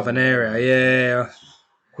for Southern Area. Yeah.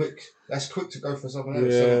 Quick. That's quick to go for Southern Yeah.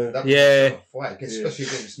 Area. So that was a fight, especially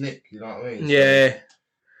against Nick. You know what I mean? Yeah.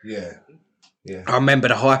 Yeah. Yeah. I remember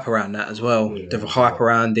the hype around that as well. Yeah. The hype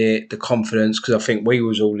around it, the confidence, because I think we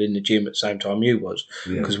was all in the gym at the same time you was.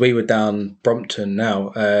 Because we were down Brompton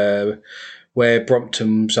now, where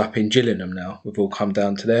Brompton's up in Gillingham now. We've all come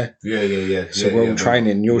down to there. Yeah. So we're all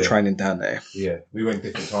training. You're training down there. Yeah, we went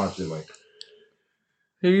different times, didn't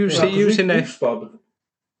we? You was in there. That's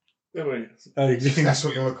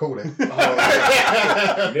what you want to call it. You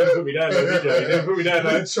never put me down there, did you? You never put me down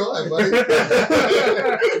there. Try, mate.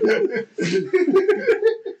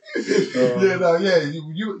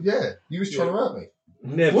 You was trying to hurt me.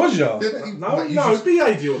 Never. Was you? No,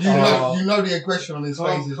 behave yourself. You know the aggression on his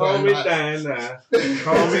face. Calm it down now.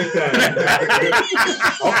 Calm it down.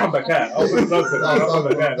 I'll come back out. I'll put it I'll come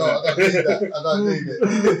back out. I don't need it.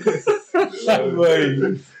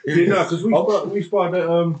 No, because we spied at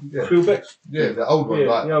Bill Beck's. Yeah, the old one,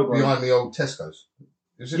 like the old one. behind the old Tesco's.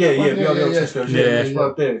 Is it Yeah, that one? behind the old Tesco's. Yeah. We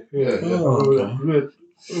spied there. Yeah. Oh, okay.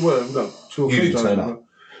 Well, no, 2 or You 3 didn't times. turn up.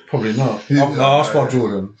 Probably not. Yeah. No, I spot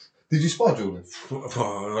Jordan. Did you spy Jordan?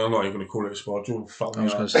 I'm not even going to call it a spot. Jordan fucked I me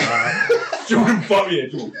was up. going to say, Jordan fuck yeah,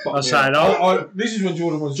 Jordan fuck I was me saying, up. This is when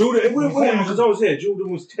Jordan was... Jordan, because I was there,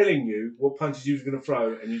 Jordan was telling you what punches you was going to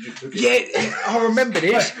throw, and you just took it. yeah, I remember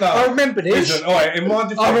this. No. I remember this. Listen, all right, in my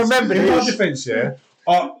defence... I remember in my this. defence, yeah,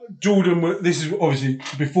 Jordan, this is obviously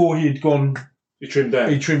before he'd gone... You trimmed down.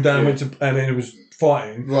 He trimmed down and then he was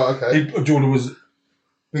fighting. Right, okay. Jordan was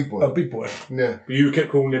Big boy. a big boy. Yeah. But you kept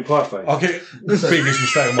calling him pie face. I get the biggest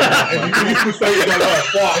mistake of my life. Biggest mistake of my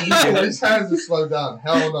life. And you saw his hands have slowed down.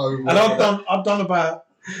 Hell no. And I've done about,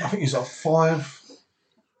 I think it's like five,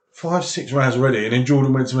 6 rounds already. And then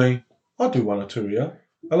Jordan went to me, I'll do 1 or 2, yeah?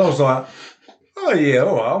 And I was like, oh yeah,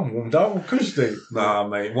 all right, I'm warmed up. Of course you do. Nah,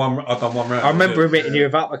 mate, I've done 1 round. I remember him hitting you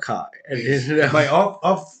with uppercut. Mate,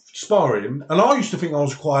 I've sparring, and I used to think I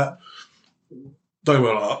was quite. Don't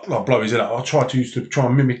well, like blow his head out. I used to try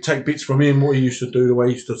and mimic, take bits from him, what he used to do, the way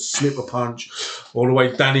he used to slip a punch, or the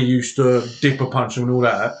way Danny used to dip a punch and all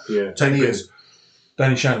that. Yeah. Take bits.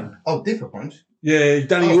 Danny Shannon. Oh, dipper punch? Yeah,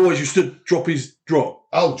 Danny always used to drop his drop.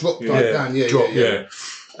 Oh, drop down. Yeah, drop, yeah.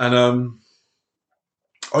 And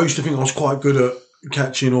I used to think I was quite good at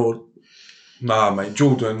catching or. Nah, mate,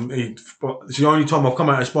 Jordan, it's the only time I've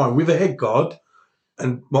come out of sparring with a head guard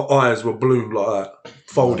and my eyes were ballooned like that,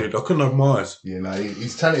 folded. I couldn't open my eyes. Yeah, no,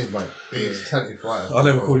 he's talented, mate. He's a talented fighter. I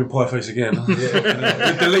never called him pie face again.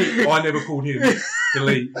 Yeah. Delete, I never called him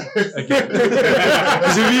delete again.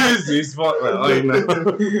 Because if he is this, fuck that, I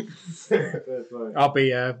know. I'll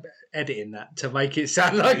be editing that to make it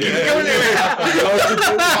sound like he's Yeah. doing it.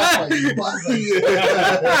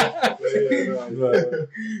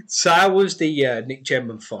 So how was the Nick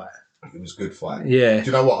Gemman fight? It was a good fight. Yeah. Do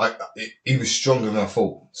you know what? He was stronger than I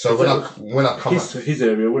thought. So when I come up, his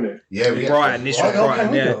area, wasn't it? yeah, Brighton, this was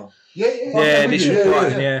Brighton, yeah. Yeah, This was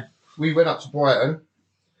Brighton, yeah. We went up to Brighton.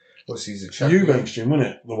 What's he's a champion? Eubanks gym, wasn't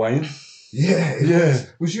it? The Wayne. Yeah, Yeah.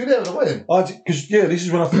 Was you there at the wedding? Because this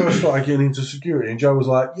is when I first started getting into security, and Joe was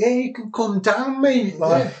like, "Yeah, you can come down, mate."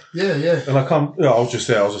 Like, Yeah. and I was just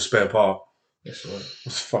there. I was a spare part. That's right.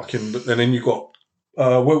 It's fucking. And then you got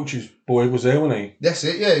Welch's boy was there, wasn't he? That's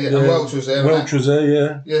it. Yeah. And Welch was there. Welch was there,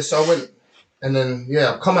 yeah. Yeah, so I went, and then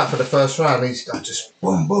I come out for the first round. And I just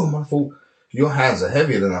boom. I thought your hands are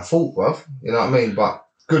heavier than I thought, bruv. You know what I mean? But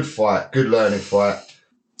good fight, good learning fight.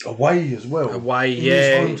 Away as well. Away, In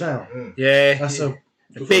yeah. his hometown. Yeah. That's a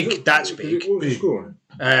big, that's big. What was the score?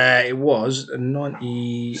 It was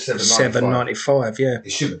 97, 95, yeah.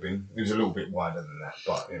 It should have been. It was a little bit wider than that,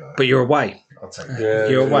 but you know. But you're away. I'll take that. Yeah,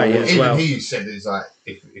 You're away as Even well. he said it's like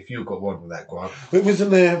if you got one with that guy. It wasn't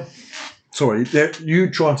there. Sorry, you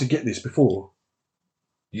tried to get this before.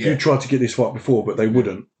 Yeah. You tried to get this fight before, but they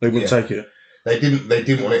wouldn't. They wouldn't take it. They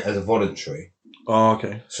didn't want it as a voluntary. Oh,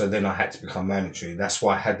 okay. So then I had to become mandatory. That's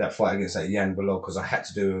why I had that fight against that Jan Balog, because I had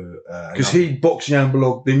to do. Because he boxed Jan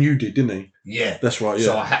Balog, then you did, didn't he? Yeah. That's right. Yeah.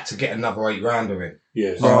 So I had to get another 8 rounder in.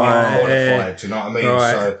 Yeah. So I Right. qualified. Do you know what I mean?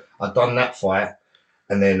 Right. So I done that fight,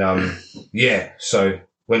 and then so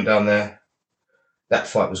went down there. That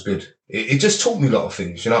fight was good. It just taught me a lot of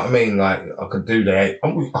things. You know what I mean? Like I could do I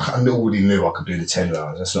already knew I could do the 10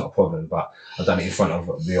 rounds. That's not a problem. But I done it in front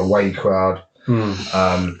of the away crowd. Going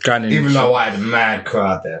in Even though I had a mad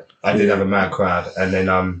crowd there, I did have a mad crowd, and then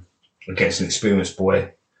against an experienced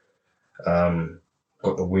boy,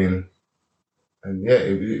 got the win, and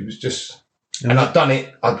it was just, and I've done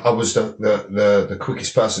it. I was the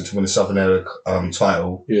quickest person to win the Southern Area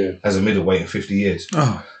title as a middleweight in 50 years.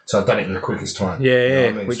 Oh, So I've done it in the quickest time. yeah, You know what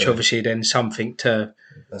I mean? which So obviously then something to.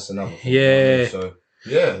 that's another thing. Yeah. So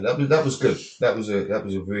that was good. That was a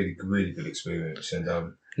really really good experience, and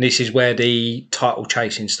And this is where the title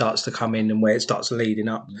chasing starts to come in and where it starts leading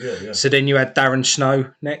up. Yeah. So then you had Darren Snow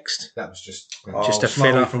next. That was just Just a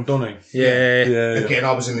Snowy filler. from Donny. Yeah. Again,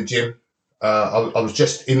 I was in the gym. I was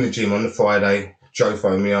just in the gym on the Friday. Joe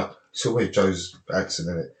phoned me up. It's always Joe's accent,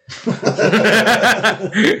 isn't it?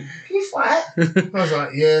 Can you fight? I was like,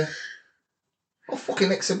 yeah. A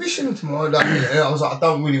fucking exhibition tomorrow. Like, I was like, I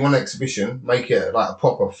don't really want an exhibition. Make it like a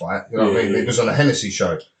proper fight. You know what I mean? It was on a Hennessy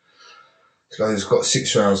show. So it's got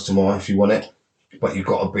 6 rounds tomorrow if you want it, but you've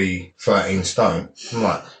got to be 13 stone. I'm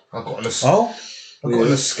like, I got on the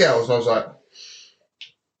scales and I was like,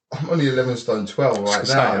 I'm only 11 stone 12 right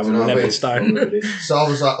now. I'm Do you know what I 11 mean? stone. So I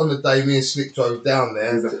was like, on the day me and Slick drove down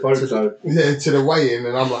there There's a photo. to the weigh-in,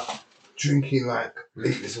 and I'm like drinking like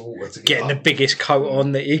litres of water to get Getting up. the biggest coat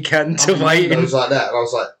on that you can to I weigh in. was like that, and I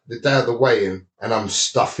was like, the day of the weigh-in, and I'm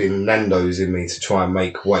stuffing Nando's in me to try and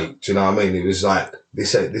make weight. Do you know what I mean? It was like,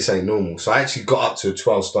 this ain't normal. So I actually got up to a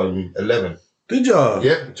 12 stone 11. Did you?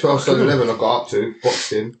 Yeah, 12 stone 11 I got up to,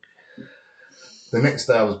 boxed in. The next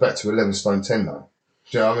day I was back to 11 stone 10 though.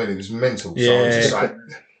 Do you know what I mean? It was mental. So I was just like,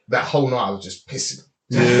 that whole night I was just pissing.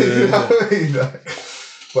 Yeah. You know what I mean?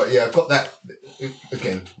 But yeah, I got that.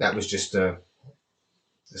 Again, that was just a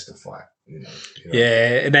fight. You know.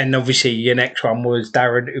 Yeah, and then obviously your next one was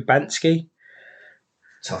Darren Ubansky.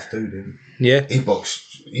 Tough dude, him. Yeah. He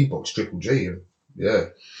boxed Triple G. Yeah.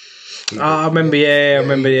 I remember,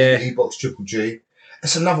 He boxed Triple G.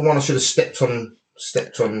 That's another one I should have stepped on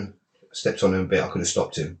him a bit. I could have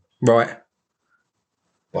stopped him. Right.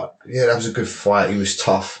 But yeah, that was a good fight. He was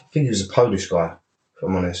tough. I think he was a Polish guy, if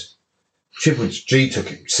I'm honest. Triple G took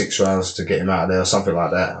 6 rounds to get him out of there or something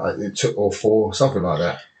like that. It took or 4, something like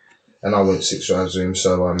that. And I went 6 rounds with him.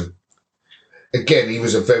 So again, he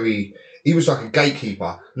was like a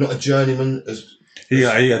gatekeeper, not a journeyman.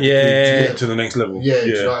 Yeah. Yeah. To the next level. Yeah, do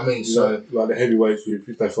you know what I mean? So like the heavyweights,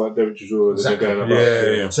 if they fight Derek Chisora, Exactly. they're going up.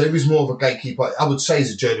 Yeah. So he was more of a gatekeeper. I would say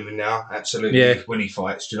he's a journeyman now, absolutely, Yeah. when he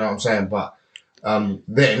fights. Do you know what I'm saying? But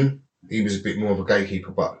then he was a bit more of a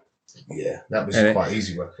gatekeeper. But yeah, that was quite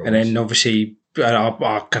easy work. And then obviously,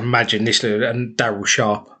 I can imagine this and Daryl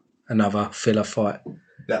Sharp, another filler fight.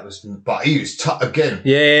 That was, but he was tough again.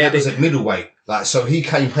 Yeah, that was at middleweight. Like, so he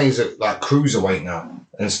campaigns at like cruiserweight now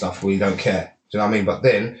and stuff. We don't care. Do you know what I mean? But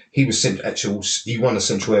then he was he won the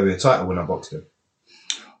Central Area title when I boxed him.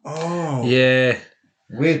 Oh. Yeah.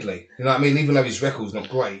 Weirdly, you know what I mean? Even though his record's not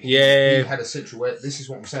great, Yeah. he had a Central Area. This is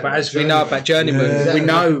what I'm saying. But as we know about journeyman, Yeah. we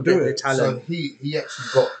know Do the it. talent. So he actually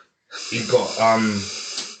got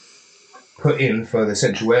put in for the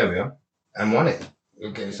Central Area and won it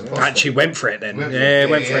against the prospect. Actually went for it then. Went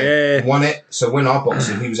for it. Won it. So when I boxed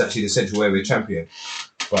him, he was actually the Central Area champion.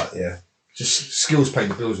 But yeah, just skills paid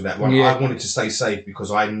the bills with that one. Yeah. I wanted to stay safe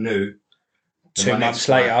because I knew 2 months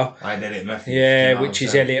later. I had Elliot Matthews. Yeah, you know which what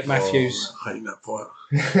is I'm Elliot Matthews. I hate that fight.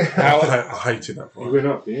 How, I hated that You fight. went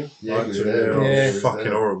up, didn't you? Yeah, he was there. Yeah.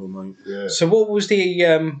 Fucking horrible, mate. Yeah. so what was the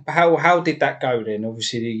how did that go then?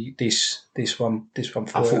 Obviously this one for I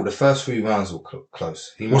thought you. the first 3 rounds were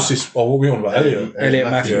close. What's this? Oh, what are we on about? Elliot? Elliot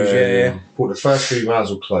Matthews, yeah. I thought the first 3 rounds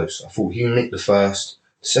were close. I thought he nicked the first.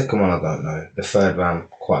 The second one, I don't know. The third round,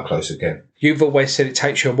 quite close again. You've always said it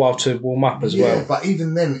takes you a while to warm up as well. But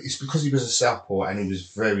even then, it's because he was a southpaw and he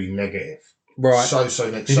was very negative. Right. So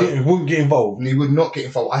He negative. wouldn't get involved. And he would not get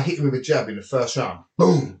involved. I hit him with a jab in the first round.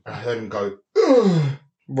 Boom! And I heard him go, ugh.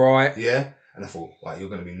 Right. Yeah? And I thought, like, you're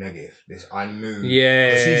going to be negative. I knew.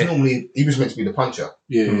 Yeah. 'Cause he was meant to be the puncher.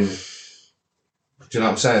 Yeah. Do you know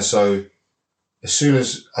what I'm saying? So, as soon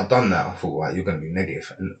as I'd done that, I thought, right, you're going to be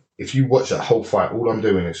negative. And if you watch that whole fight, all I'm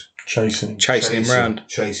doing is Chasing. Chasing him round.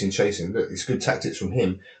 Chasing. Look, it's good tactics from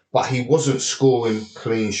him. But he wasn't scoring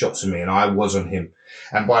clean shots at me, and I was on him.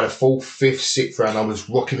 And by the 4th, 5th, 6th round, I was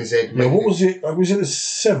rocking his head. Yeah, what was it? Was it the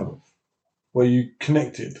 7th where you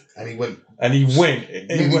connected? And he went. And he went.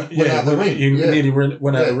 Went out the ring. He Yeah. nearly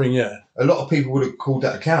went out the ring, yeah. A lot of people would have called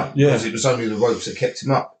that a count Yeah. because it was only the ropes that kept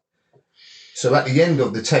him up. So at the end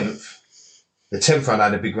of the 10th round, I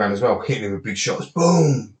had a big round as well, hitting him with big shots.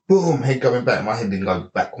 Boom, boom, head going back. My head didn't go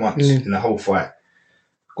back once in the whole fight.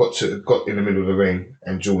 Got in the middle of the ring,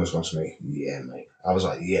 and Jordan's gone to me. Yeah, mate. I was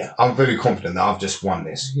like, yeah, I'm very confident that I've just won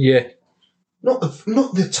this. Yeah. Not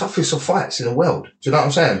the toughest of fights in the world. Do you know what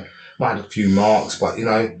I'm saying? Might have a few marks, but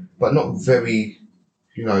but not very,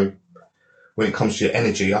 when it comes to your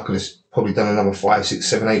energy, I could have probably done another 5, 6,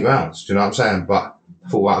 7, 8 rounds. Do you know what I'm saying? But I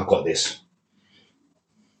thought, right, I've got this.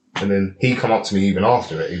 And then he come up to me even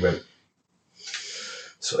after it. He went,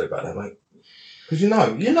 sorry about that, mate. Because you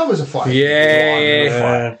know as a fighter.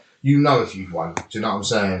 Yeah. You know if you've won. Do you know what I'm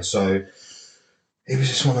saying? So it was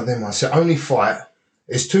just one of them. I said, only fight.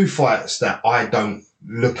 It's 2 fights that I don't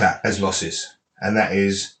look at as losses, and that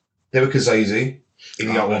is Derek Azazi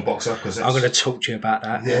in the one boxer. Because I'm going to talk to you about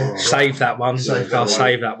that. Yeah. Save that one. I'll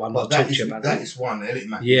save that one. But I'll talk to you about that. That is one, Elliot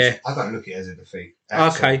Matthews. Yeah. I don't look at it as a defeat.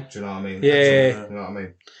 Okay. Do you know what I mean? Yeah. Do you know what I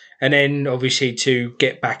mean? And then, obviously, to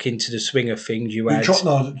get back into the swing of things, you had... Just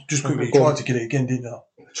quickly, you tried to get it again, didn't you?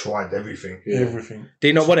 I tried everything. Everything. Do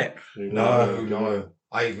you not want it? No.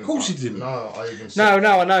 Of course he didn't. No, I even No,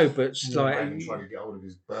 I know, but it's I like... even tried to get hold of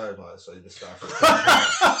his bird, like, so the stuff.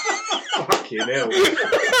 Fucking hell.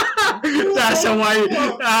 That's a way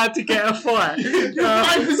to get a fight.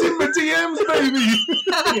 Life is in the DMs, baby.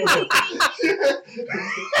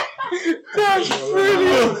 That's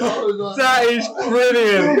brilliant. That is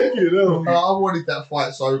brilliant. I wanted that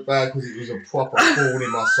fight so bad because it was a proper thorn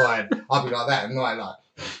in my side. I'd be like that at night, like,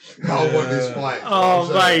 I want this fight.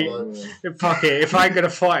 Oh, mate. Fuck it. If I ain't going to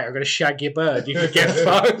fight, I'm going to shag your bird. You can get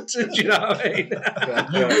fucked. Do you know what I mean?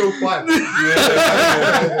 You will fight.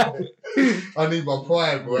 I need my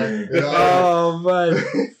pride, boy. You know? Oh,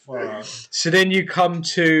 man. So then you come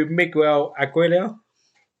to Miguel Aguilera.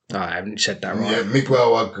 Oh, I haven't said that right. Yeah,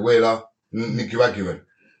 Miguel Aguilera, Nicaraguan.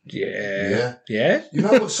 Yeah. You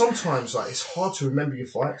know what? Sometimes like it's hard to remember your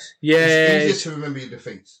fights. Yeah. It's easier to remember your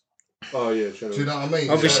defeats. Oh yeah, sure. Do you know what I mean?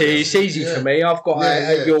 Obviously, it's easy for me. I've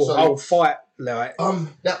got your whole fight. Like,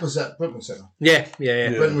 that was at Brentwood Centre. Yeah.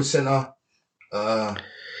 Brentwood Centre.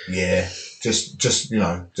 Just just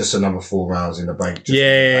another 4 rounds in the bank.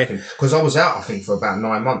 Because I was out, I think, for about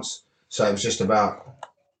 9 months. So it was just about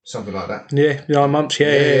something like that. Yeah, 9 months. Yeah.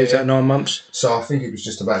 Is that 9 months? So I think it was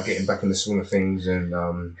just about getting back in the swing of things and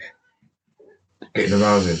getting the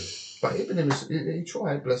rounds in. But he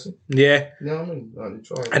tried, bless him. Yeah. You know what I mean? Like, he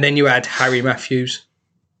tried. And then you had Harry Matthews.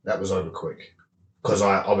 That was over quick. Because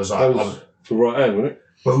I was like... That was the right hand, wasn't it?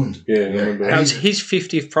 Boom. Yeah, I remember. That was his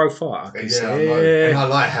 50th pro fight. I know. And I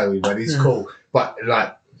like Harry, man. He's cool. But,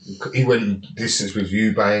 like, he went distance with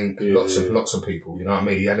Eubank, lots of people, you know what I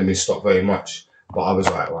mean? He hadn't been stopped very much. But I was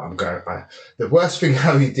like, well, I'm going back. The worst thing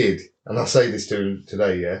Harry did, and I say this to him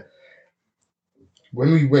today, yeah,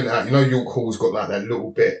 when we went out, you know, York Hall's got like that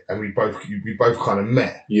little bit, and we both kind of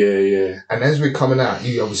met. Yeah. And as we're coming out,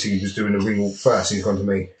 he obviously was doing the ring walk first. He's gone to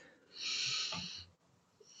me.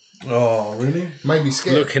 Oh, really? Made me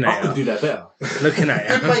scared. Looking I at could him. do that better. Looking at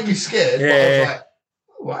It him. made me scared. But I was like,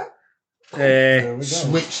 what? Yeah.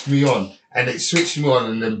 Switched me on, and it switched me on,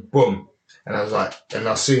 and then boom. And I was like, and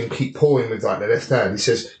I see him keep pouring with like the left hand. He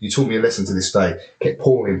says, "You taught me a lesson to this day." Kept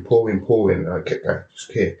pouring. And I kept going,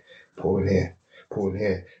 just here, pouring here.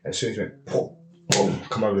 And as soon as he went, boom,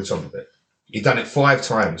 come over the top of it. He done it 5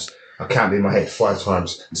 times. I counted in my head 5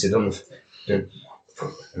 times. I said, and then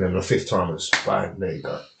the 5th time was bang, there you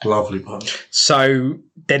go. Lovely punch. So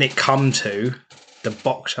then it come to the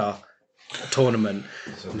boxer tournament.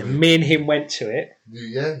 And me and him went to it.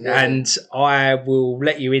 Yeah. And I will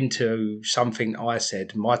let you into something I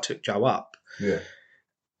said. I took Joe up. Yeah.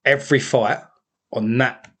 Every fight on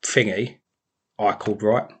that thingy, I called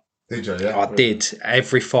right. Did you? Yeah. I did.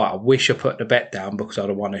 Every fight. I wish I put the bet down because I'd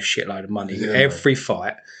have won a shitload of money. Yeah, every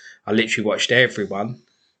fight. I literally watched everyone.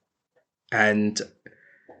 And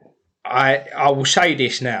I will say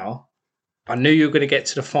this now. I knew you were going to get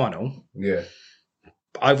to the final. Yeah.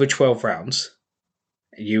 Over 12 rounds.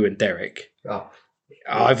 You and Derek. Oh.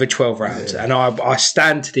 Over 12 rounds. Yeah. And I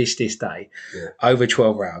stand to this day. Yeah. Over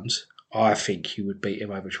 12 rounds. I think you would beat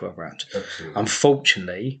him over 12 rounds. Absolutely.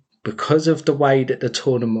 Unfortunately, because of the way that the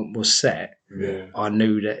tournament was set, Yeah. I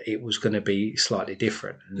knew that it was going to be slightly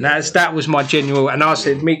different. And that was my general. And I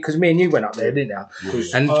said, because me and you went up there, didn't you?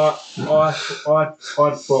 And I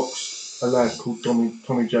boxed a lad called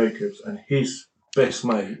Tommy Jacobs, and his best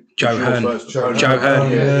mate, Joe Hearn. Joe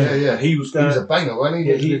Hearn. Yeah. He was He was a banger, wasn't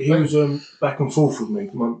he? he was back and forth with me,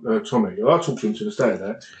 Tommy. I talked to him to this day.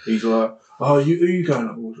 That he's like, "Oh, who are you going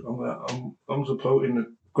up with?" I'm like, "I'm supporting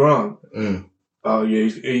the Grant." Mm. Oh yeah,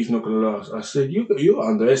 he's not going to last. I said, "You're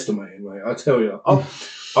underestimating, mate. I tell you,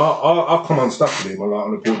 I'll come unstuck with him. I like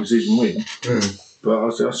on a poor decision win." Mm. But I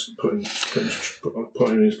said, put him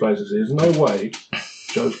in his place. I said, "There's no way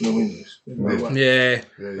Joe's going to win this. There's no way." Yeah.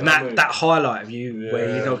 And that highlight of you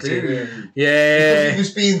where you knocked it. Because Yeah. he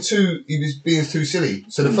was being too silly.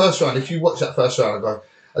 So the first round, if you watch that first round, I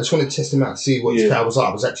just wanted to test him out to see what his power was like.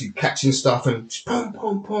 I was actually catching stuff and just boom,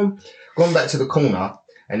 boom, boom. Going back to the corner,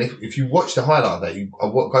 and if you watch the highlight of that, I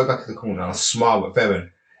go back to the corner and I smile at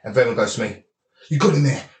Veron, and Veron goes to me, "You got in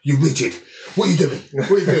there, you're rigid. What are you doing? It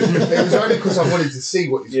was only because I wanted to see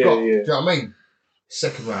what he's got. Do you know what I mean?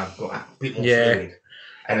 Second round, got a bit more fluid.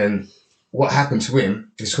 And then what happened to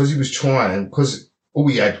him is because he was trying, because all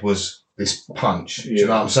he had was this punch. Do you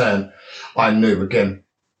know what I'm saying? I knew, again,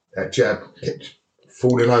 that jab kept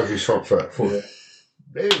falling over his front foot.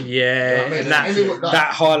 Yeah, and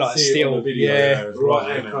that highlight still,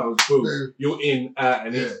 right hand comes, boom, you're in, out,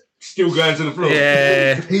 and he's still going to the floor.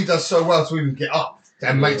 Yeah, he does so well to even get up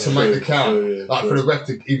and make the count, for the ref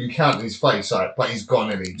to even count in his face, like, but he's gone,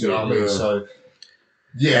 isn't he? Do you know what I mean? So.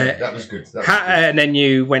 Yeah, that was good. And then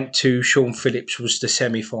you went to Sean Phillips, was the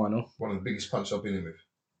semi-final. One of the biggest punches I've been in with.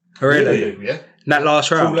 Really? Yeah. And that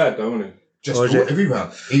last round? Cool lad though, wasn't he? Just every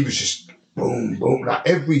round. He was just boom, boom. Like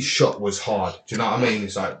every shot was hard. Do you know what I mean?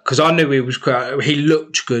 It's like, because I knew he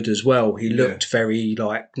looked good as well. He looked very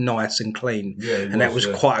like nice and clean. Yeah, that was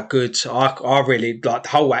quite a good. I really like the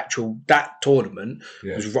whole that tournament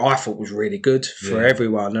I thought was really good for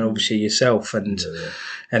everyone, and obviously yourself, and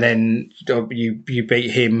then you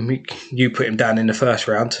beat him. You put him down in the first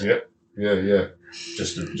round. Yeah.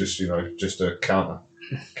 Just a counter,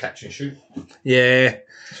 catch and shoot. Yeah.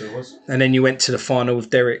 So it was. And then you went to the final with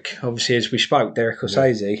Derek, obviously, as we spoke, Derek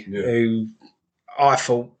Osese, who I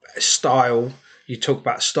thought style, you talk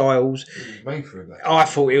about styles. It was made for him. I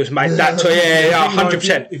thought it was made that to,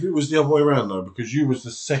 100%. If it was the other way around, though, because you was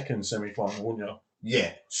the second semi-final, wasn't you?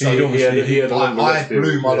 Yeah. So I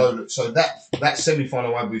blew my load. So that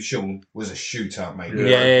semi-final I with Sean was a shootout, mate.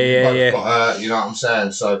 Yeah. But, you know what I'm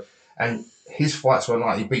saying? So, and his fights were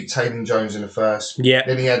like, he beat Taylor Jones in the first. Yeah.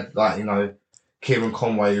 Then he had, Kieran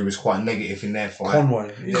Conway, who was quite negative in their fight.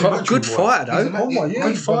 Conway. Good fighter, though. Conway,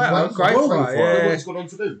 good fighter. Great fighter. What he's gone on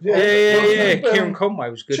to do. Yeah. Kieran Conway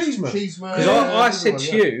was good. Cheeseman. Because I said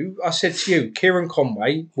to you, Kieran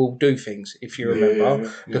Conway will do things, if you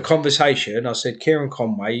remember. The conversation, I said, Kieran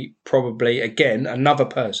Conway, probably, again, another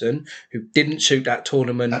person who didn't suit that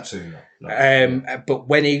tournament. Absolutely not. But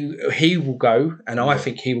when he will go, and I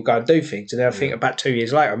think he will go and do things, and then I think about 2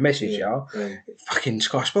 years later, I message you, fucking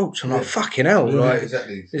Sky Sports. I'm like, fucking hell. Like,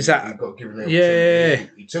 exactly. Is that? He got given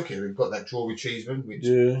He took it. He got that draw with Cheeseman, which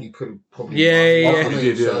he could have probably. I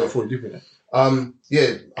thought he did it.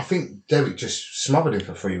 I think Derek just smothered him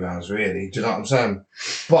for 3 rounds, really. Do you know what I'm saying?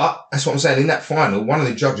 But that's what I'm saying. In that final, one of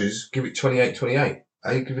the judges give it 28-28.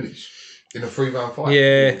 He give it in a 3-round fight.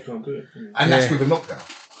 Yeah. And that's with a knockdown.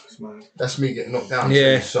 That's me getting knocked down.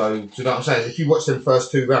 Yeah. Too. So, do you know what I'm saying? If you watch them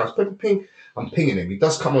first 2 rounds, ping, I'm pinging him. He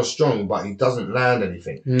does come on strong, but he doesn't land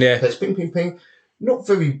anything. Yeah. So it's ping. Not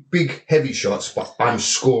very big, heavy shots, but I'm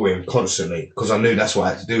scoring constantly because I knew that's what I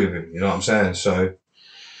had to do with him. You know what I'm saying? So,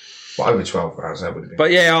 but over 12 rounds, that would have been.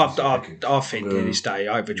 But I think to this day,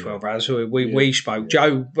 over 12 rounds. We spoke.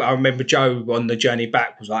 Joe, I remember Joe on the journey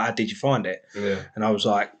back was like, how did you find it? Yeah. And I was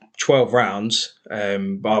like, 12 rounds,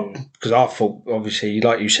 because I thought, obviously,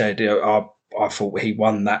 like you said, I thought he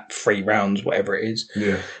won that 3 rounds, whatever it is.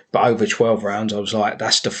 Yeah. But over 12 rounds, I was like,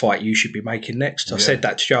 that's the fight you should be making next. I said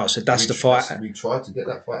that to Joe. I said, that's the fight. We tried to get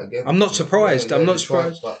that fight again. I'm not surprised. I'm not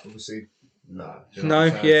surprised. But obviously, no.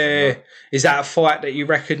 Is that a fight that you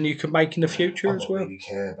reckon you can make in the future as well? I don't really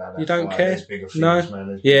care about that. You don't fight. care? There's bigger things,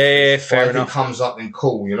 man. Yeah, fair enough. If it comes up, then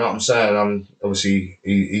cool. You know what I'm saying? Obviously,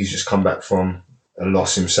 he's just come back from a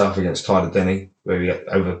loss himself against Tyler Denny, where he had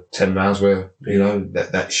over 10 rounds, where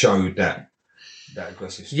that showed that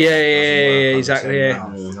aggressive stuff. Exactly. You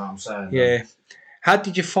know what I'm saying? Yeah. How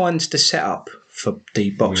did you find the setup for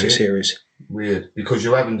the boxing series? Weird, because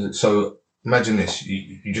you're having so. Imagine this: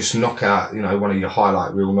 you just knock out, one of your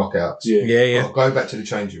highlight reel knockouts. Yeah. Go back to the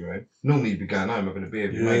changing room. Normally you'd be going home, I'm going to be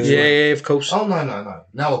with your mates. Yeah, of course. Oh no!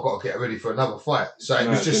 Now I've got to get ready for another fight. So it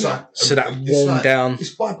was just like that warm down.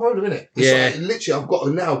 It's bipolar, isn't it? It's like, literally, I've got to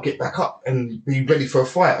now get back up and be ready for a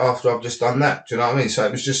fight after I've just done that. Do you know what I mean? So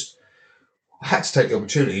it was just. I had to take the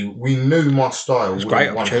opportunity. We knew my style would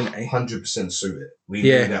 100% suit it. We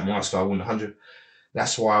knew that my style wouldn't 100%.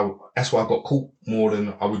 That's why I got caught more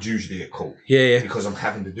than I would usually get caught. Yeah. Because I'm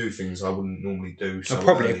having to do things I wouldn't normally do. I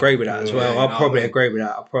probably agree with that as well. I'll probably agree with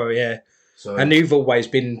that. So, and you've always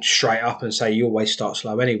been straight up and say you always start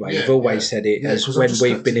slow anyway. You've always said it as when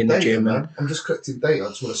we've been in the gym. I'm just collecting data. I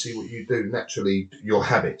just want to see what you do naturally, your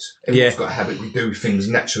habits. Everyone's got a habit. We do things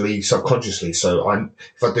naturally, subconsciously. So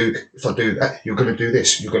if I do that, you're going to do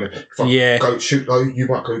this. You're going to, if I go shoot low, you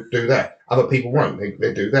might go do that. Other people won't.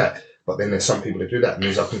 They do that. But then there's some people that do that, and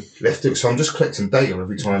there's like left hook. So I'm just collecting data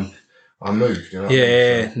every time I move. You know what I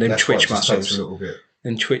mean? So then twitch muscles. A little bit.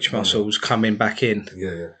 And twitch muscles coming back in.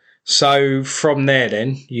 Yeah. So from there,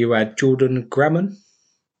 then you had Jordan Graman,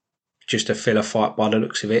 just a filler fight by the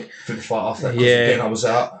looks of it. Filler fight after that. Again, I was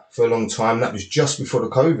out for a long time. That was just before the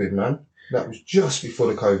COVID, man. That was just before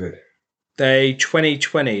the COVID.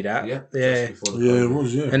 2020. That yeah. It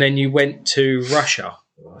was. Yeah. And then you went to Russia.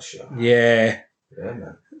 Yeah,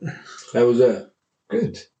 man. How was that?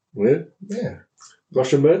 Good. Yeah? Yeah.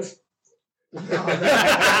 Russian birds? Why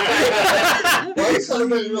are you trying to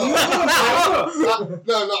make me laugh?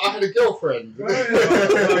 No, I had a girlfriend. No,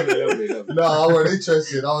 I wasn't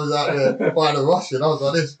interested. I was out there buying a Russian. I was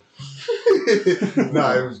like this. No,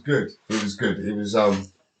 it was good. It was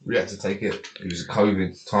we had to take it. It was a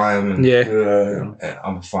COVID time, and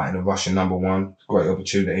I'm fighting a Russian #1. Great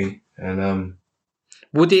opportunity, and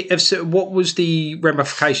would it have? What was the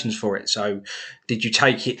ramifications for it? So, did you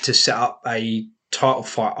take it to set up a title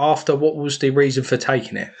fight after? What was the reason for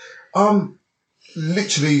taking it?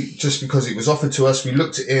 Literally just because it was offered to us. We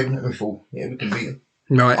looked at him and we thought, yeah, we can beat him.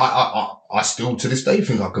 Right. I still to this day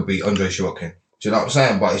think I could beat Andrei Sirotkin. Do you know what I'm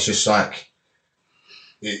saying? But it's just like,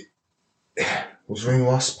 it was Ring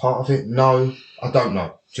Rust part of it? No, I don't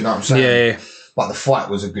know. Do you know what I'm saying? Yeah. But the fight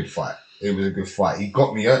was a good fight. It was a good fight. He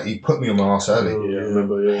got me. He put me on my ass early. Yeah, I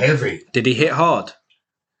remember. Yeah. Heavy. Did he hit hard?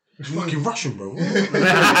 It's fucking Russian, bro. Let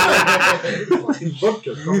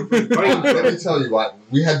me tell you, like,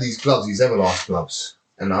 we had these gloves, these Everlast gloves,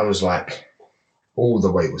 and I was like, all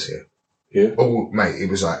the weight was here. Yeah. Mate,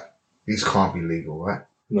 it was like, these can't be legal, right?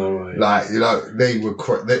 No way. Like, you know, they were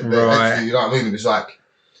right. Actually, you know what I mean? It was like,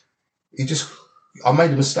 I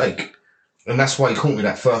made a mistake. And that's why he caught me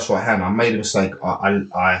that first right hand. I made a mistake.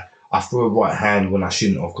 I threw a right hand when I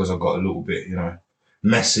shouldn't have, because I got a little bit, you know,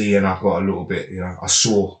 messy, and I got a little bit, you know, I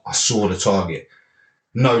saw the target.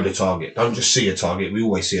 Know the target. Don't just see a target. We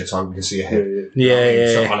always see a target. We can see a head. Yeah.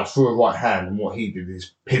 So, and I threw a right hand, and what he did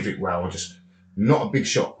is pivot round, just not a big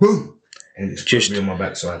shot. Boom! And it just put me on my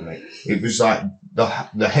backside, mate. It was like the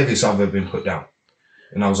heaviest I've ever been put down.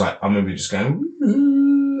 And I was like, I remember just going,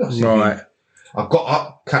 Right. I got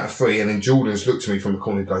up, count of 3, and then Jordan's looked at me from the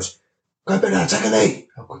corner and goes, go back down, take a knee.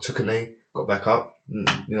 I took a knee, got back up, you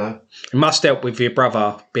know. It must help with your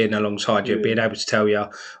brother being alongside you, being able to tell you,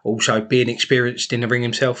 also being experienced in the ring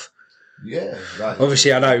himself. Yeah. Like,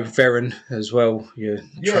 obviously, I know Varen as well, your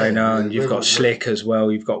trainer, and you've got Slick as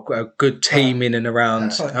well. You've got a good team in and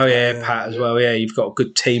around. Pat as well. Yeah, you've got a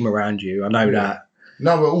good team around you. I know that.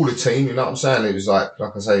 No, we're all a team, you know what I'm saying? It was like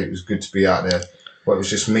I say, it was good to be out there. But it was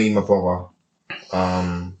just me, my brother,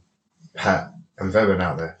 Pat, and Varen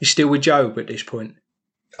out there. You're still with Joe at this point?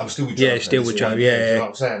 I'm still with Joe. Yeah, still with Joe, You know what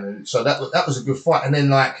I'm saying? And so that was a good fight. And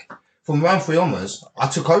then, like, from round 3 onwards, I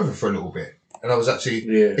took over for a little bit. And I was actually,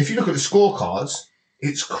 if you look at the scorecards,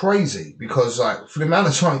 it's crazy because, like, for the amount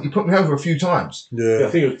of time, you put me over a few times. Yeah,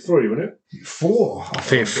 I think it was 3, wasn't it? 4. I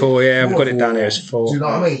think 4, yeah. I've got it down there as 4. Do you know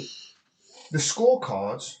what I mean? The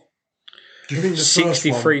scorecards. Do you think the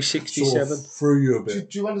 63, 67? Threw you a bit?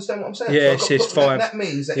 Do you understand what I'm saying? Yeah, so it's 5. That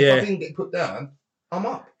means that if I didn't get put down, I'm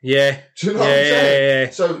up. Yeah. Do you know what I'm saying? Yeah.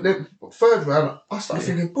 So then, 3rd round, I started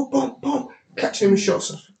thinking, boom, boom, boom, catching him with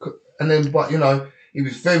shots. And then, but, you know, he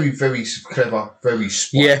was very, very clever, very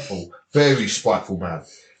spiteful, very spiteful man.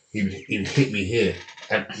 He would hit me here.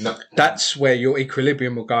 And that's where your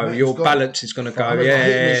equilibrium will go. Your balance is going to go. Yeah.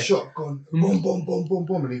 Hit me a shot, gone boom, boom, boom, boom,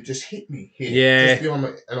 boom, and he just hit me here. Yeah. Just beyond me,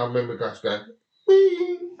 and I remember guys going,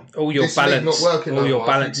 all your balance, all your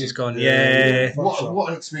balance is gone. Yeah. What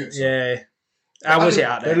an experience. Yeah. How was it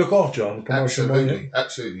out there? They look after you on the promotion.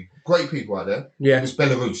 Absolutely. Great people out there. Yeah. It was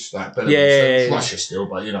Belarus, like Belarus. Yeah. Russia still,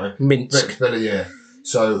 but you know. Minsk. Yeah.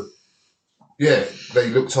 So, yeah, they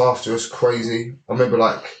looked after us crazy. I remember,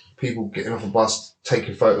 like, people getting off a bus,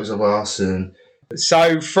 taking photos of us. And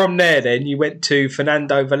so from there, then, you went to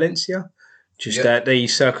Fernando Valencia, just at the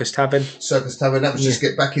Circus Tavern. Circus Tavern. That was just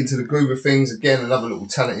get back into the groove of things. Again, another little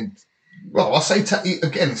talented... Well, I'll say,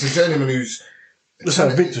 again, it's a journeyman who's... That's a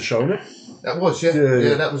Victor show, isn't it? That was, yeah,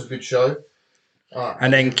 that was a good show.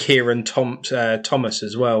 And then Kieran Thomas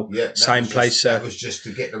as well. Yeah, same place. That was just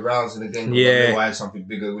to get the rounds in again. Yeah, I knew I had something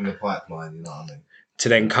bigger in the pipeline. You know what I mean? To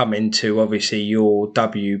then come into obviously your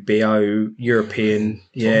WBO European,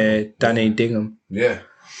 Danny Dingham. Yeah,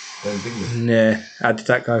 Danny Dingham. Yeah, how did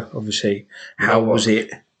that go? Obviously, how was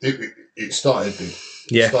it? It started good.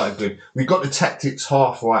 Yeah, it started good. We got the tactics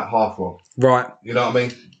half right, half wrong. Right. You know what I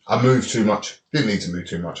mean? I moved too much. Didn't need to move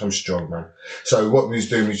too much. I'm strong, man. So what we was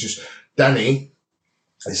doing was just Danny.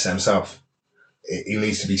 It's Sam South. He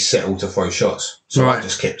needs to be settled to throw shots. So I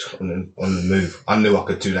just kept on the move. I knew I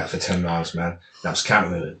could do that for 10 rounds, man. That was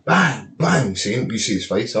counting with bang, bang. You see him? You see his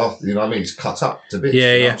face after, you know what I mean? He's cut up to bits.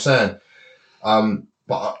 Yeah, you know what I'm saying?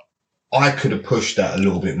 But I could have pushed that a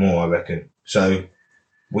little bit more, I reckon. So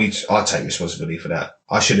I take responsibility for that.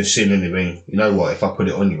 I should have seen in the ring, you know what, if I put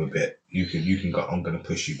it on you a bit, you can go, I'm going to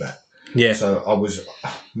push you back. Yeah. So I was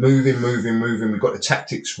moving. We got the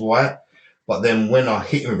tactics right. But then when I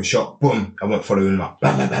hit him with a shot, boom, I went following him up,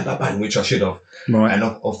 bang, bang, bang, bang, bang, which I should have. Right. And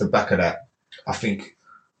off the back of that, I think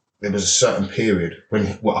there was a certain period when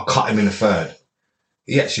I cut him in the 3rd.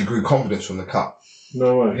 he actually grew confidence from the cut.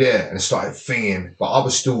 No way. Yeah, and started thinking. But I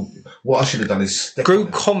was still. What I should have done is step Grew on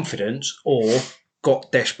it. confidence or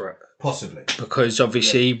got desperate. Possibly. Because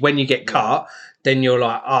obviously when you get cut, then you're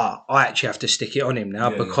like, I actually have to stick it on him now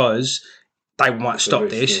because they might stop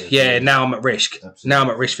risk, this. yeah. Now I'm at risk. Absolutely. Now I'm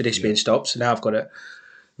at risk for this being stopped. So now I've got it.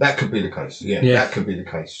 That could be the case. Yeah, Yeah. that could be the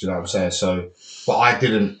case. You know what I'm saying? So, but I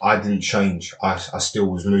didn't change. I still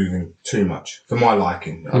was moving too much for my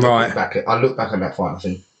liking. I look back at that fight and I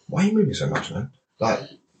think, why are you moving so much, man? Like,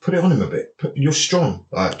 put it on him a bit. You're strong.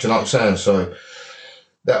 Like, do you know what I'm saying? So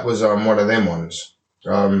that was one of them ones.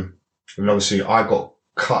 And obviously I got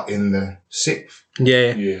cut in the 6th.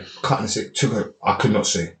 Yeah. Yeah. Cut in the 6th. I could not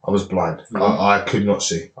see. I was blind. I could not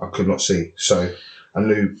see. So I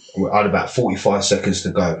knew I had about 45 seconds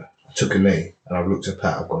to go. I took a knee and I looked at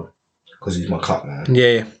Pat. I've gone, because he's my cut man.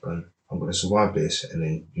 Yeah. And I'm going to survive this, and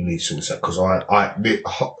then you need to sort because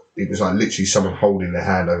it was like literally someone holding their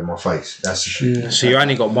hand over my face. That's the thing. So you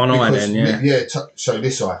only got one eye then, yeah? So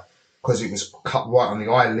this eye, because it was cut right on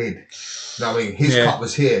the eyelid. You know what I mean? His cut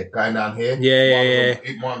was here, going down here. Yeah.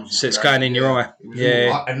 So it's going in your eye.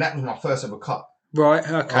 Yeah. And that was my first ever cut. Right,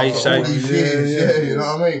 okay. After So all these years, you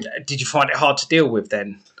know what I mean? did you find it hard to deal with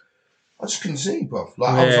then? I just couldn't see, bro.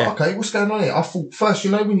 Like, I was like, okay, what's going on here? I thought first,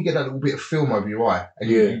 you know, when you get that little bit of film over your eye and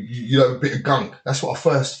you know, a bit of gunk, that's what I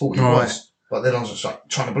first thought it was. But then I was just like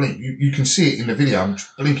trying to blink. You can see it in the video. I'm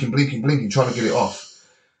blinking, trying to get it off.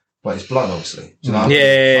 But it's blood, obviously. Do you know what I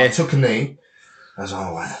mean? So I took a knee. I was like,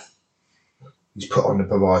 oh, wow. He's put on the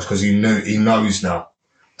barrage because he knows now.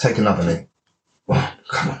 Take another knee. Well,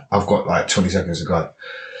 come on. I've got like 20 seconds to go.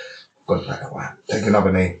 Got it back. Wow. Take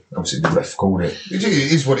another knee. Obviously, the ref called it. It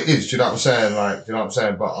is what it is. Do you know what I'm saying? Like, do you know what I'm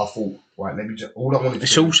saying? But I thought, right, let me just. All I wanted to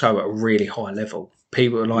It's do. also at a really high level.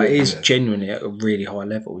 People are like, it is genuinely at a really high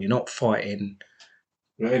level. You're not fighting.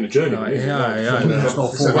 You're in the journey. Like, isn't it? yeah. It's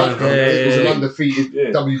not It's an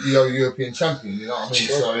undefeated WBO European champion. You know what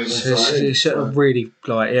I mean? So It's a really,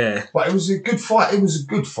 like, But it was a good fight.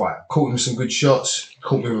 Caught him some good shots.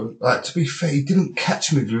 Caught me with, like, to be fair, he didn't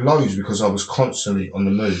catch me with loads because I was constantly on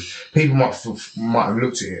the move. People might have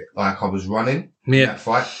looked at it like I was running in that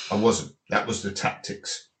fight. I wasn't. That was the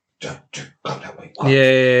tactics. Go that way. Go.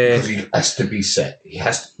 Yeah. Because he has to be set. He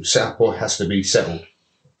has to set up or has to be settled.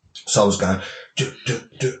 So I was going, you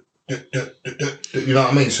know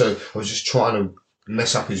what I mean? So I was just trying to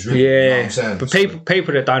mess up his rhythm. Yeah, you know what I'm saying? but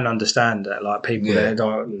people that don't understand that, like people that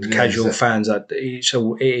are casual fans, it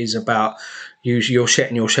is about you're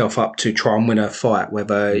setting yourself up to try and win a fight,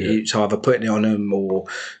 whether it's either putting it on them or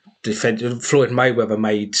defend. Floyd Mayweather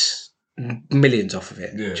made millions off of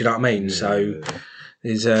it. Do you know what I mean?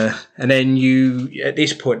 There's and then you at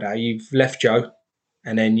this point now you've left Joe,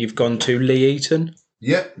 and then you've gone to Lee Eaton.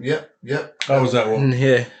 Yep. How was that one?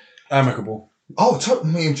 Yeah. Amicable. Oh,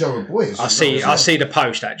 me and Joe are boys. I see the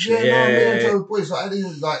post actually. Me and Joe are boys. Like, I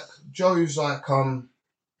didn't, like Joe's like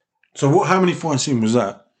So how many fights in was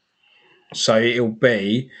that? So it'll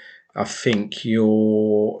be, I think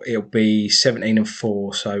it'll be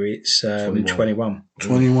 17-4. So it's 21.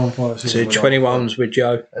 21 fights. So 21's with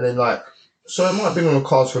Joe. and then like, so it might have been on the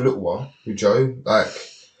cards for a little while with Joe. Like,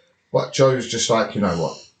 but Joe's just like, you know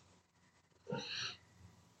what?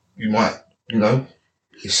 You might, you know,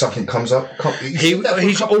 if something comes up,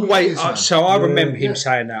 He's always. So I remember him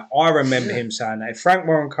saying that. Him saying that. If Frank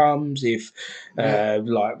Warren comes, if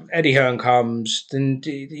like Eddie Hearn comes, then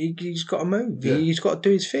he's got to move. Yeah. He's got to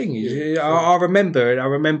do his thing. I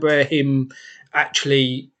remember him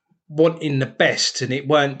actually wanting the best, and it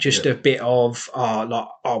weren't just a bit of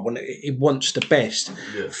he wants the best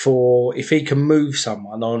for if he can move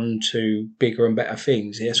someone on to bigger and better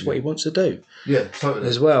things. That's what he wants to do. Yeah, totally.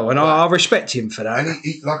 As well, and I respect him for that. And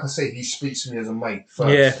he, like I said, he speaks to me as a mate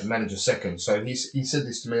first, and manager second. So he said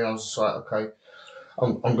this to me, and I was just like, okay,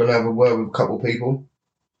 I'm going to have a word with a couple of people.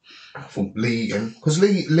 I thought Lee, because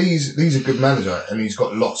Lee's a good manager, and he's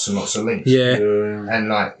got lots and lots of links. Yeah. And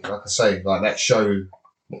like I say, like that show.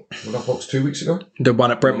 What I boxed 2 weeks ago? The one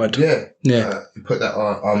at Brentwood. Yeah. You put that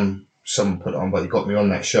on, someone put it on, but he got me on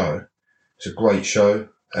that show. It's a great show.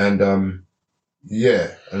 And, and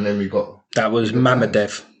then we got... That was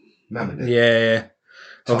Mamadev. Yeah.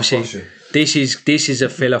 Obviously, this is a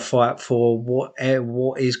filler fight for what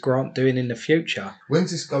is Grant doing in the future.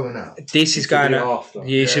 When's this going out? This is going out. After.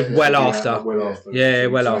 Yeah, it's well after. Yeah,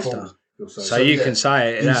 well after. So you can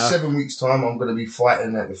say it in now. 7 weeks' time, I'm going to be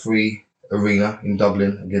fighting at the Free Arena in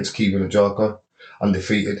Dublin against Kevin Ajaka,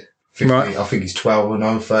 undefeated. 50, right. I think he's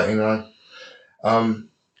 12-0, 39.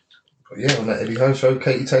 But yeah, on that Eddie Hearn show,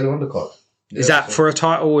 Katie Taylor undercard. Is that for a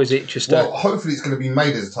title, or is it just Well, hopefully it's going to be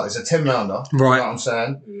made as a title. It's a 10-rounder. Right. You know what I'm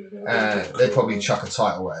saying? They'll probably chuck a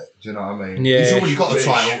title at it. Do you know what I mean? Yeah. He's already got a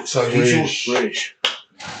title, so he's British.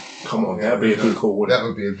 Come on, that'd be a good call, wouldn't that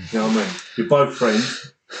would be a it? You know what I mean? You're both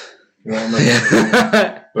friends. You know what I mean?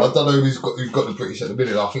 Yeah. I don't know who's got the British at the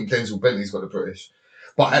minute. I think Denzel Bentley's got the British.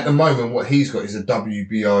 But at the moment, what he's got is a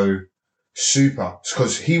WBO super.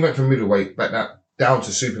 Because he went from middleweight back down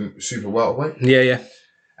to super welterweight yeah.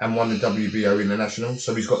 and won the WBO international.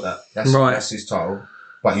 So he's got that. That's Right. That's his title.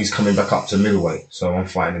 But he's coming back up to middleweight. So I'm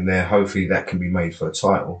fighting him there. Hopefully that can be made for a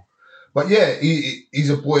title. But yeah, he's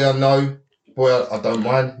a boy I know. Boy, I don't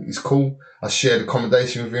mind. He's cool. I shared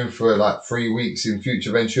accommodation with him for like 3 weeks in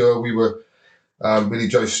Future Ventura. We were Billy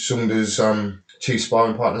Joe Saunders' chief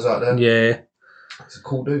sparring partners out there. Yeah. He's a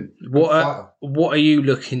cool dude. What are you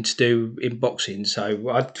looking to do in boxing? So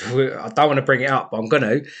I don't want to bring it up, but I'm going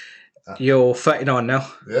to. You're 39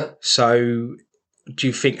 now. Yeah. So do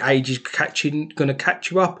you think age is going to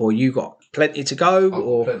catch you up, or you got plenty to go? I've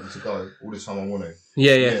Or got plenty to go all the time I want to.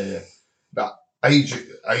 yeah. But age,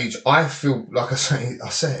 I feel like I say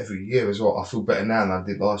it every year as well. I feel better now than I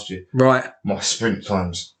did last year. Right. My sprint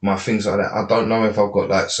times, my things like that. I don't know if I've got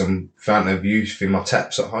like some fountain of youth in my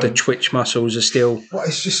taps at home. The twitch muscles are still. But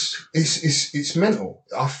it's just, it's mental.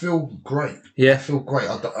 I feel great. I Yeah. feel great.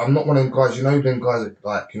 I'm not one of them guys, you know, them guys that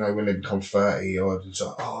like, you know, when they become 30 or it's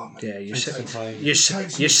like, oh, man. Yeah. You sat takes me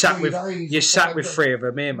with 3 days. you sat with 3 of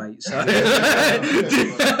them here, mate. So. I'm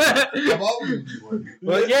older than you, weren't you?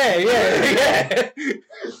 Well, yeah.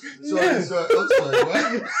 So I'm sorry, what?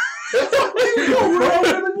 We're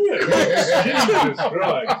older than you. Jesus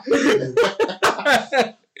Christ.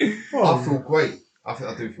 I feel great. I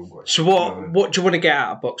do feel great. So what do you want to get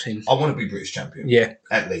out of boxing? I want to be British champion. Yeah.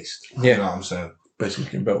 At least. Yeah. You know what I'm saying? Best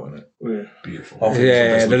looking belt, isn't it? Yeah. Beautiful.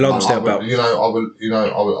 Yeah, the Lonsdale belt. I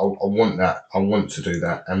want that. I want to do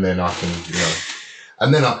that, and then I can,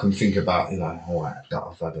 think about, all right,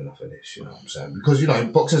 I've had enough of this. You know what I'm saying? Because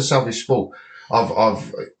boxing's a selfish sport. What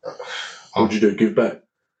would you do? Give back?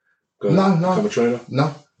 Go No. Become a trainer?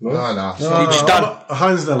 No. You just done.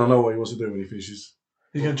 Hands down, I know what he wants to do when he finishes.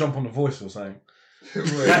 He's going to jump on The Voice or something. 100%.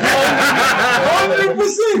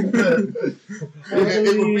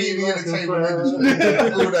 It would be in the entertainment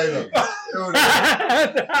industry all day long. I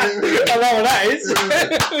know what that is.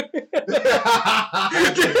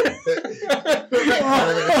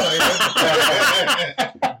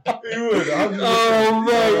 He would. Oh,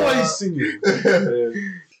 mate. Why he's singing?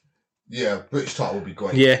 Yeah, British title would be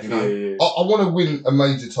great. Yeah. Yeah. I want to win a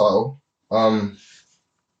major title. But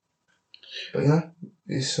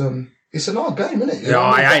it's an hard game, isn't it?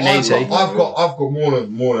 Yeah, it ain't easy. I've got more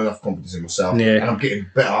than enough confidence in myself. Yeah. And I'm getting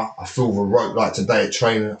better. I feel like today at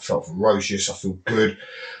training, I felt ferocious. I feel good,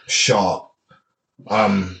 sharp.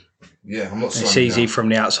 I'm not. It's easy from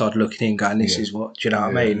the outside looking in, going, "This is what." Do you know what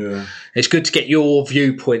I mean? Yeah. It's good to get your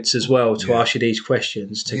viewpoints as well to ask you these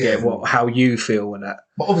questions to get how you feel and that.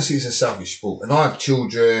 But obviously, it's a selfish sport, and I have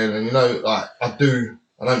children, and I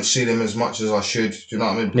don't see them as much as I should. Do you know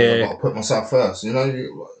what I mean? Because I've got to put myself first.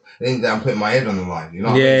 I'm putting my head on the line. You know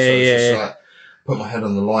what I mean? So it's just like, put my head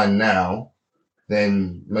on the line now,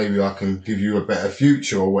 then maybe I can give you a better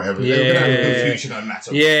future or whatever. Yeah. They're gonna have a good future no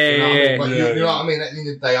matter. Yeah, You know what I mean? But yeah. you know what I mean? At the end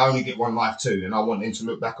of the day, I only get one life too, and I want them to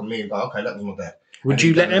look back on me and go, okay, that was my dad. Would And you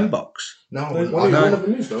he's let done them that. box? No, I One wouldn't. of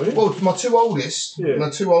them is, though, yeah? Well, my two oldest, Yeah.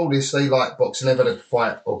 they like boxing. They've had a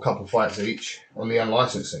fight or a couple of fights each on the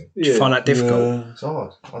unlicensed thing. Do you find that difficult? It's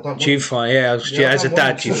hard. I don't. Do you find, as a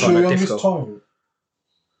dad, do you What's find your that youngest difficult? time?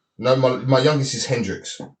 No, my youngest is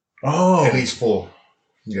Hendrix, Oh. and he's 4.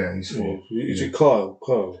 Yeah, he's 4. Yeah. Is it Kyle?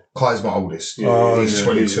 Kai's my oldest. Oh, he's yeah.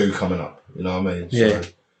 22 coming up. You know what I mean? Yeah. So,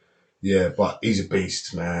 yeah, but he's a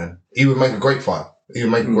beast, man. He would make a great fighter.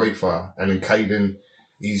 And then Caden,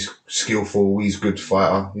 he's skillful. He's a good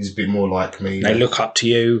fighter. He's a bit more like me. They look up to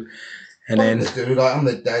you, and then I'm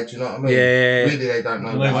the dad. You know what I mean? Yeah. Really, they don't know.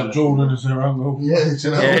 And like Jordan is their uncle. Yeah, do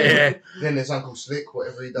you know what I mean? yeah, Then there's Uncle Slick,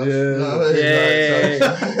 whatever he does. Yeah. You know what I mean?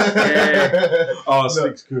 Yeah. Oh,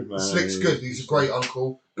 Slick's good, man. Slick's good. He's a great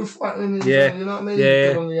uncle. Good fighter. Yeah. You know what I mean? Yeah.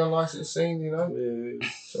 He's good on the unlicensed scene, you know? Yeah.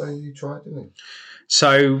 So he tried, didn't he?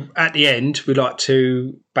 So at the end, we like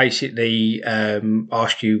to basically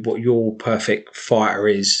ask you what your perfect fighter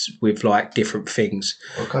is with like different things.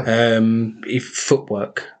 Okay. If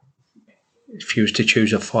footwork, if you was to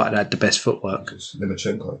choose a fighter that had the best footwork, It's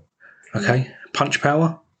Limachenko. okay. Punch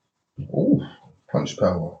power, Ooh, punch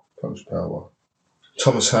power.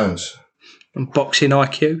 Thomas Hearns. and boxing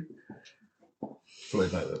IQ, Floyd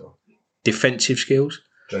Mayweather. defensive skills,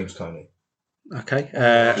 James Toney. okay.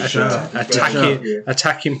 shout.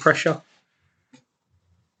 Attacking pressure,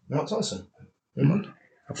 Mike Tyson.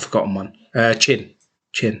 I've forgotten one. Chin.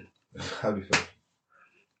 How do you feel?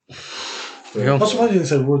 I'm surprised you didn't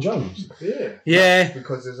say Roy Jones. Yeah.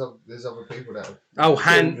 Because there's other people that. Oh,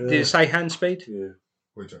 did it say hand speed? Yeah.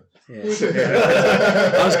 Roy Jones. Yeah.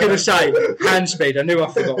 I was going to say hand speed. I knew I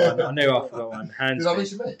forgot one. Hand Did I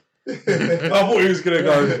speed. mention me? I thought he was going to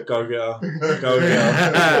go get her.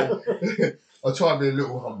 I try and be a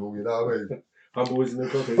little humble, you know what I mean? Humble isn't a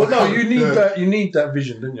god. But no, you need that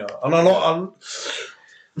vision, didn't you? And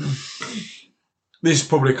this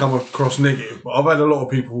probably come across negative, but I've had a lot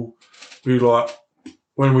of people who like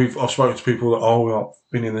when I've spoken to people that I've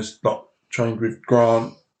been in this trained with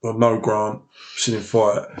Grant or no Grant, seen him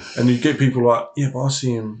fight, and you get people like, yeah, but I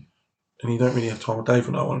see him and he don't really have time of day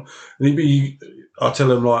for no one. And I tell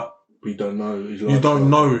them like, we don't know. You don't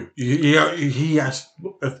know. He has.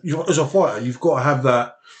 As a fighter, you've got to have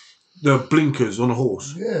the blinkers on a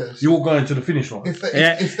horse. Yes. You're going to the finish line.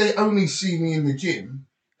 If they only see me in the gym,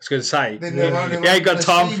 I was going to say, then you ain't got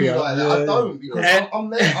time for you. Like that. I don't, because I'm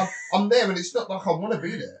there. I'm there, and it's not like I want to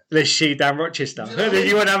be there. Let's see down Rochester. Do you know what I mean?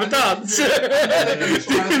 You want to have a dance? Do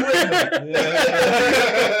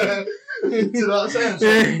you know what I'm saying? So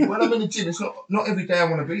when I'm in the gym, it's not every day I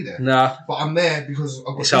want to be there. No. But I'm there because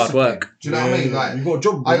I've got It's hard work. Do you know what I mean? Like, you've got a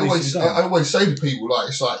job. I always say to people, like,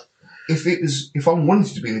 it's like, if I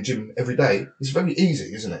wanted to be in the gym every day, it's very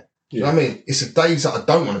easy, isn't it? Do you know what I mean? It's the days that I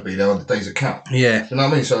don't want to be there are the days that count. Yeah. Do you know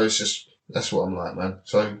what I mean? So it's just, that's what I'm like, man.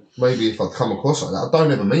 So maybe if I come across like that, I don't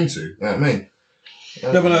ever mean to. You know what I mean?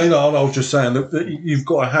 No, but I was just saying that you've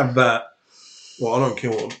got to have that. Well, I don't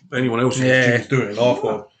care what anyone else in the gym is doing. I've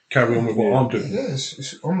got to carry on with what I'm doing. Yeah,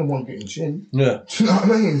 I'm the one getting chin. Yeah. Do you know what I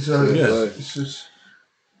mean? So it's just...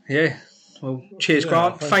 Yeah. Well, cheers,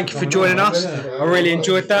 Grant. Thank you for joining us. I really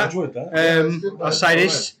enjoyed that. I'll say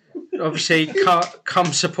this. Obviously, come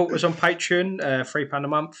support us on Patreon, £3 a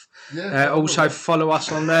month. Also, follow us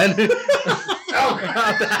on there.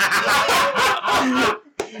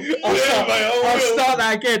 I'll start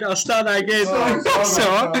that again.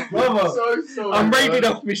 Sorry. I'm reading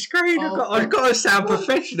off my screen. I've got to sound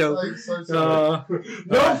professional. So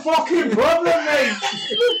no fucking problem, mate.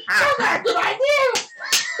 good idea.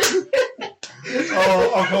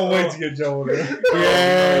 Oh, I can't wait to get Joe on it.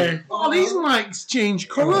 Yeah. Oh, these mics change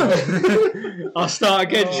colour. I'll start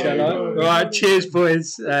again, shall I? All right, cheers,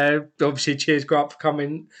 boys. Obviously, cheers, Grant, for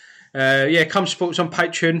coming. Come support us on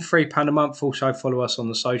Patreon, £3 a month. Also, follow us on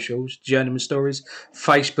the socials, Journeyman Stories,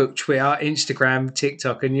 Facebook, Twitter, Instagram,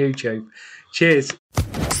 TikTok, and YouTube. Cheers.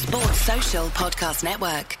 Sports Social Podcast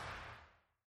Network.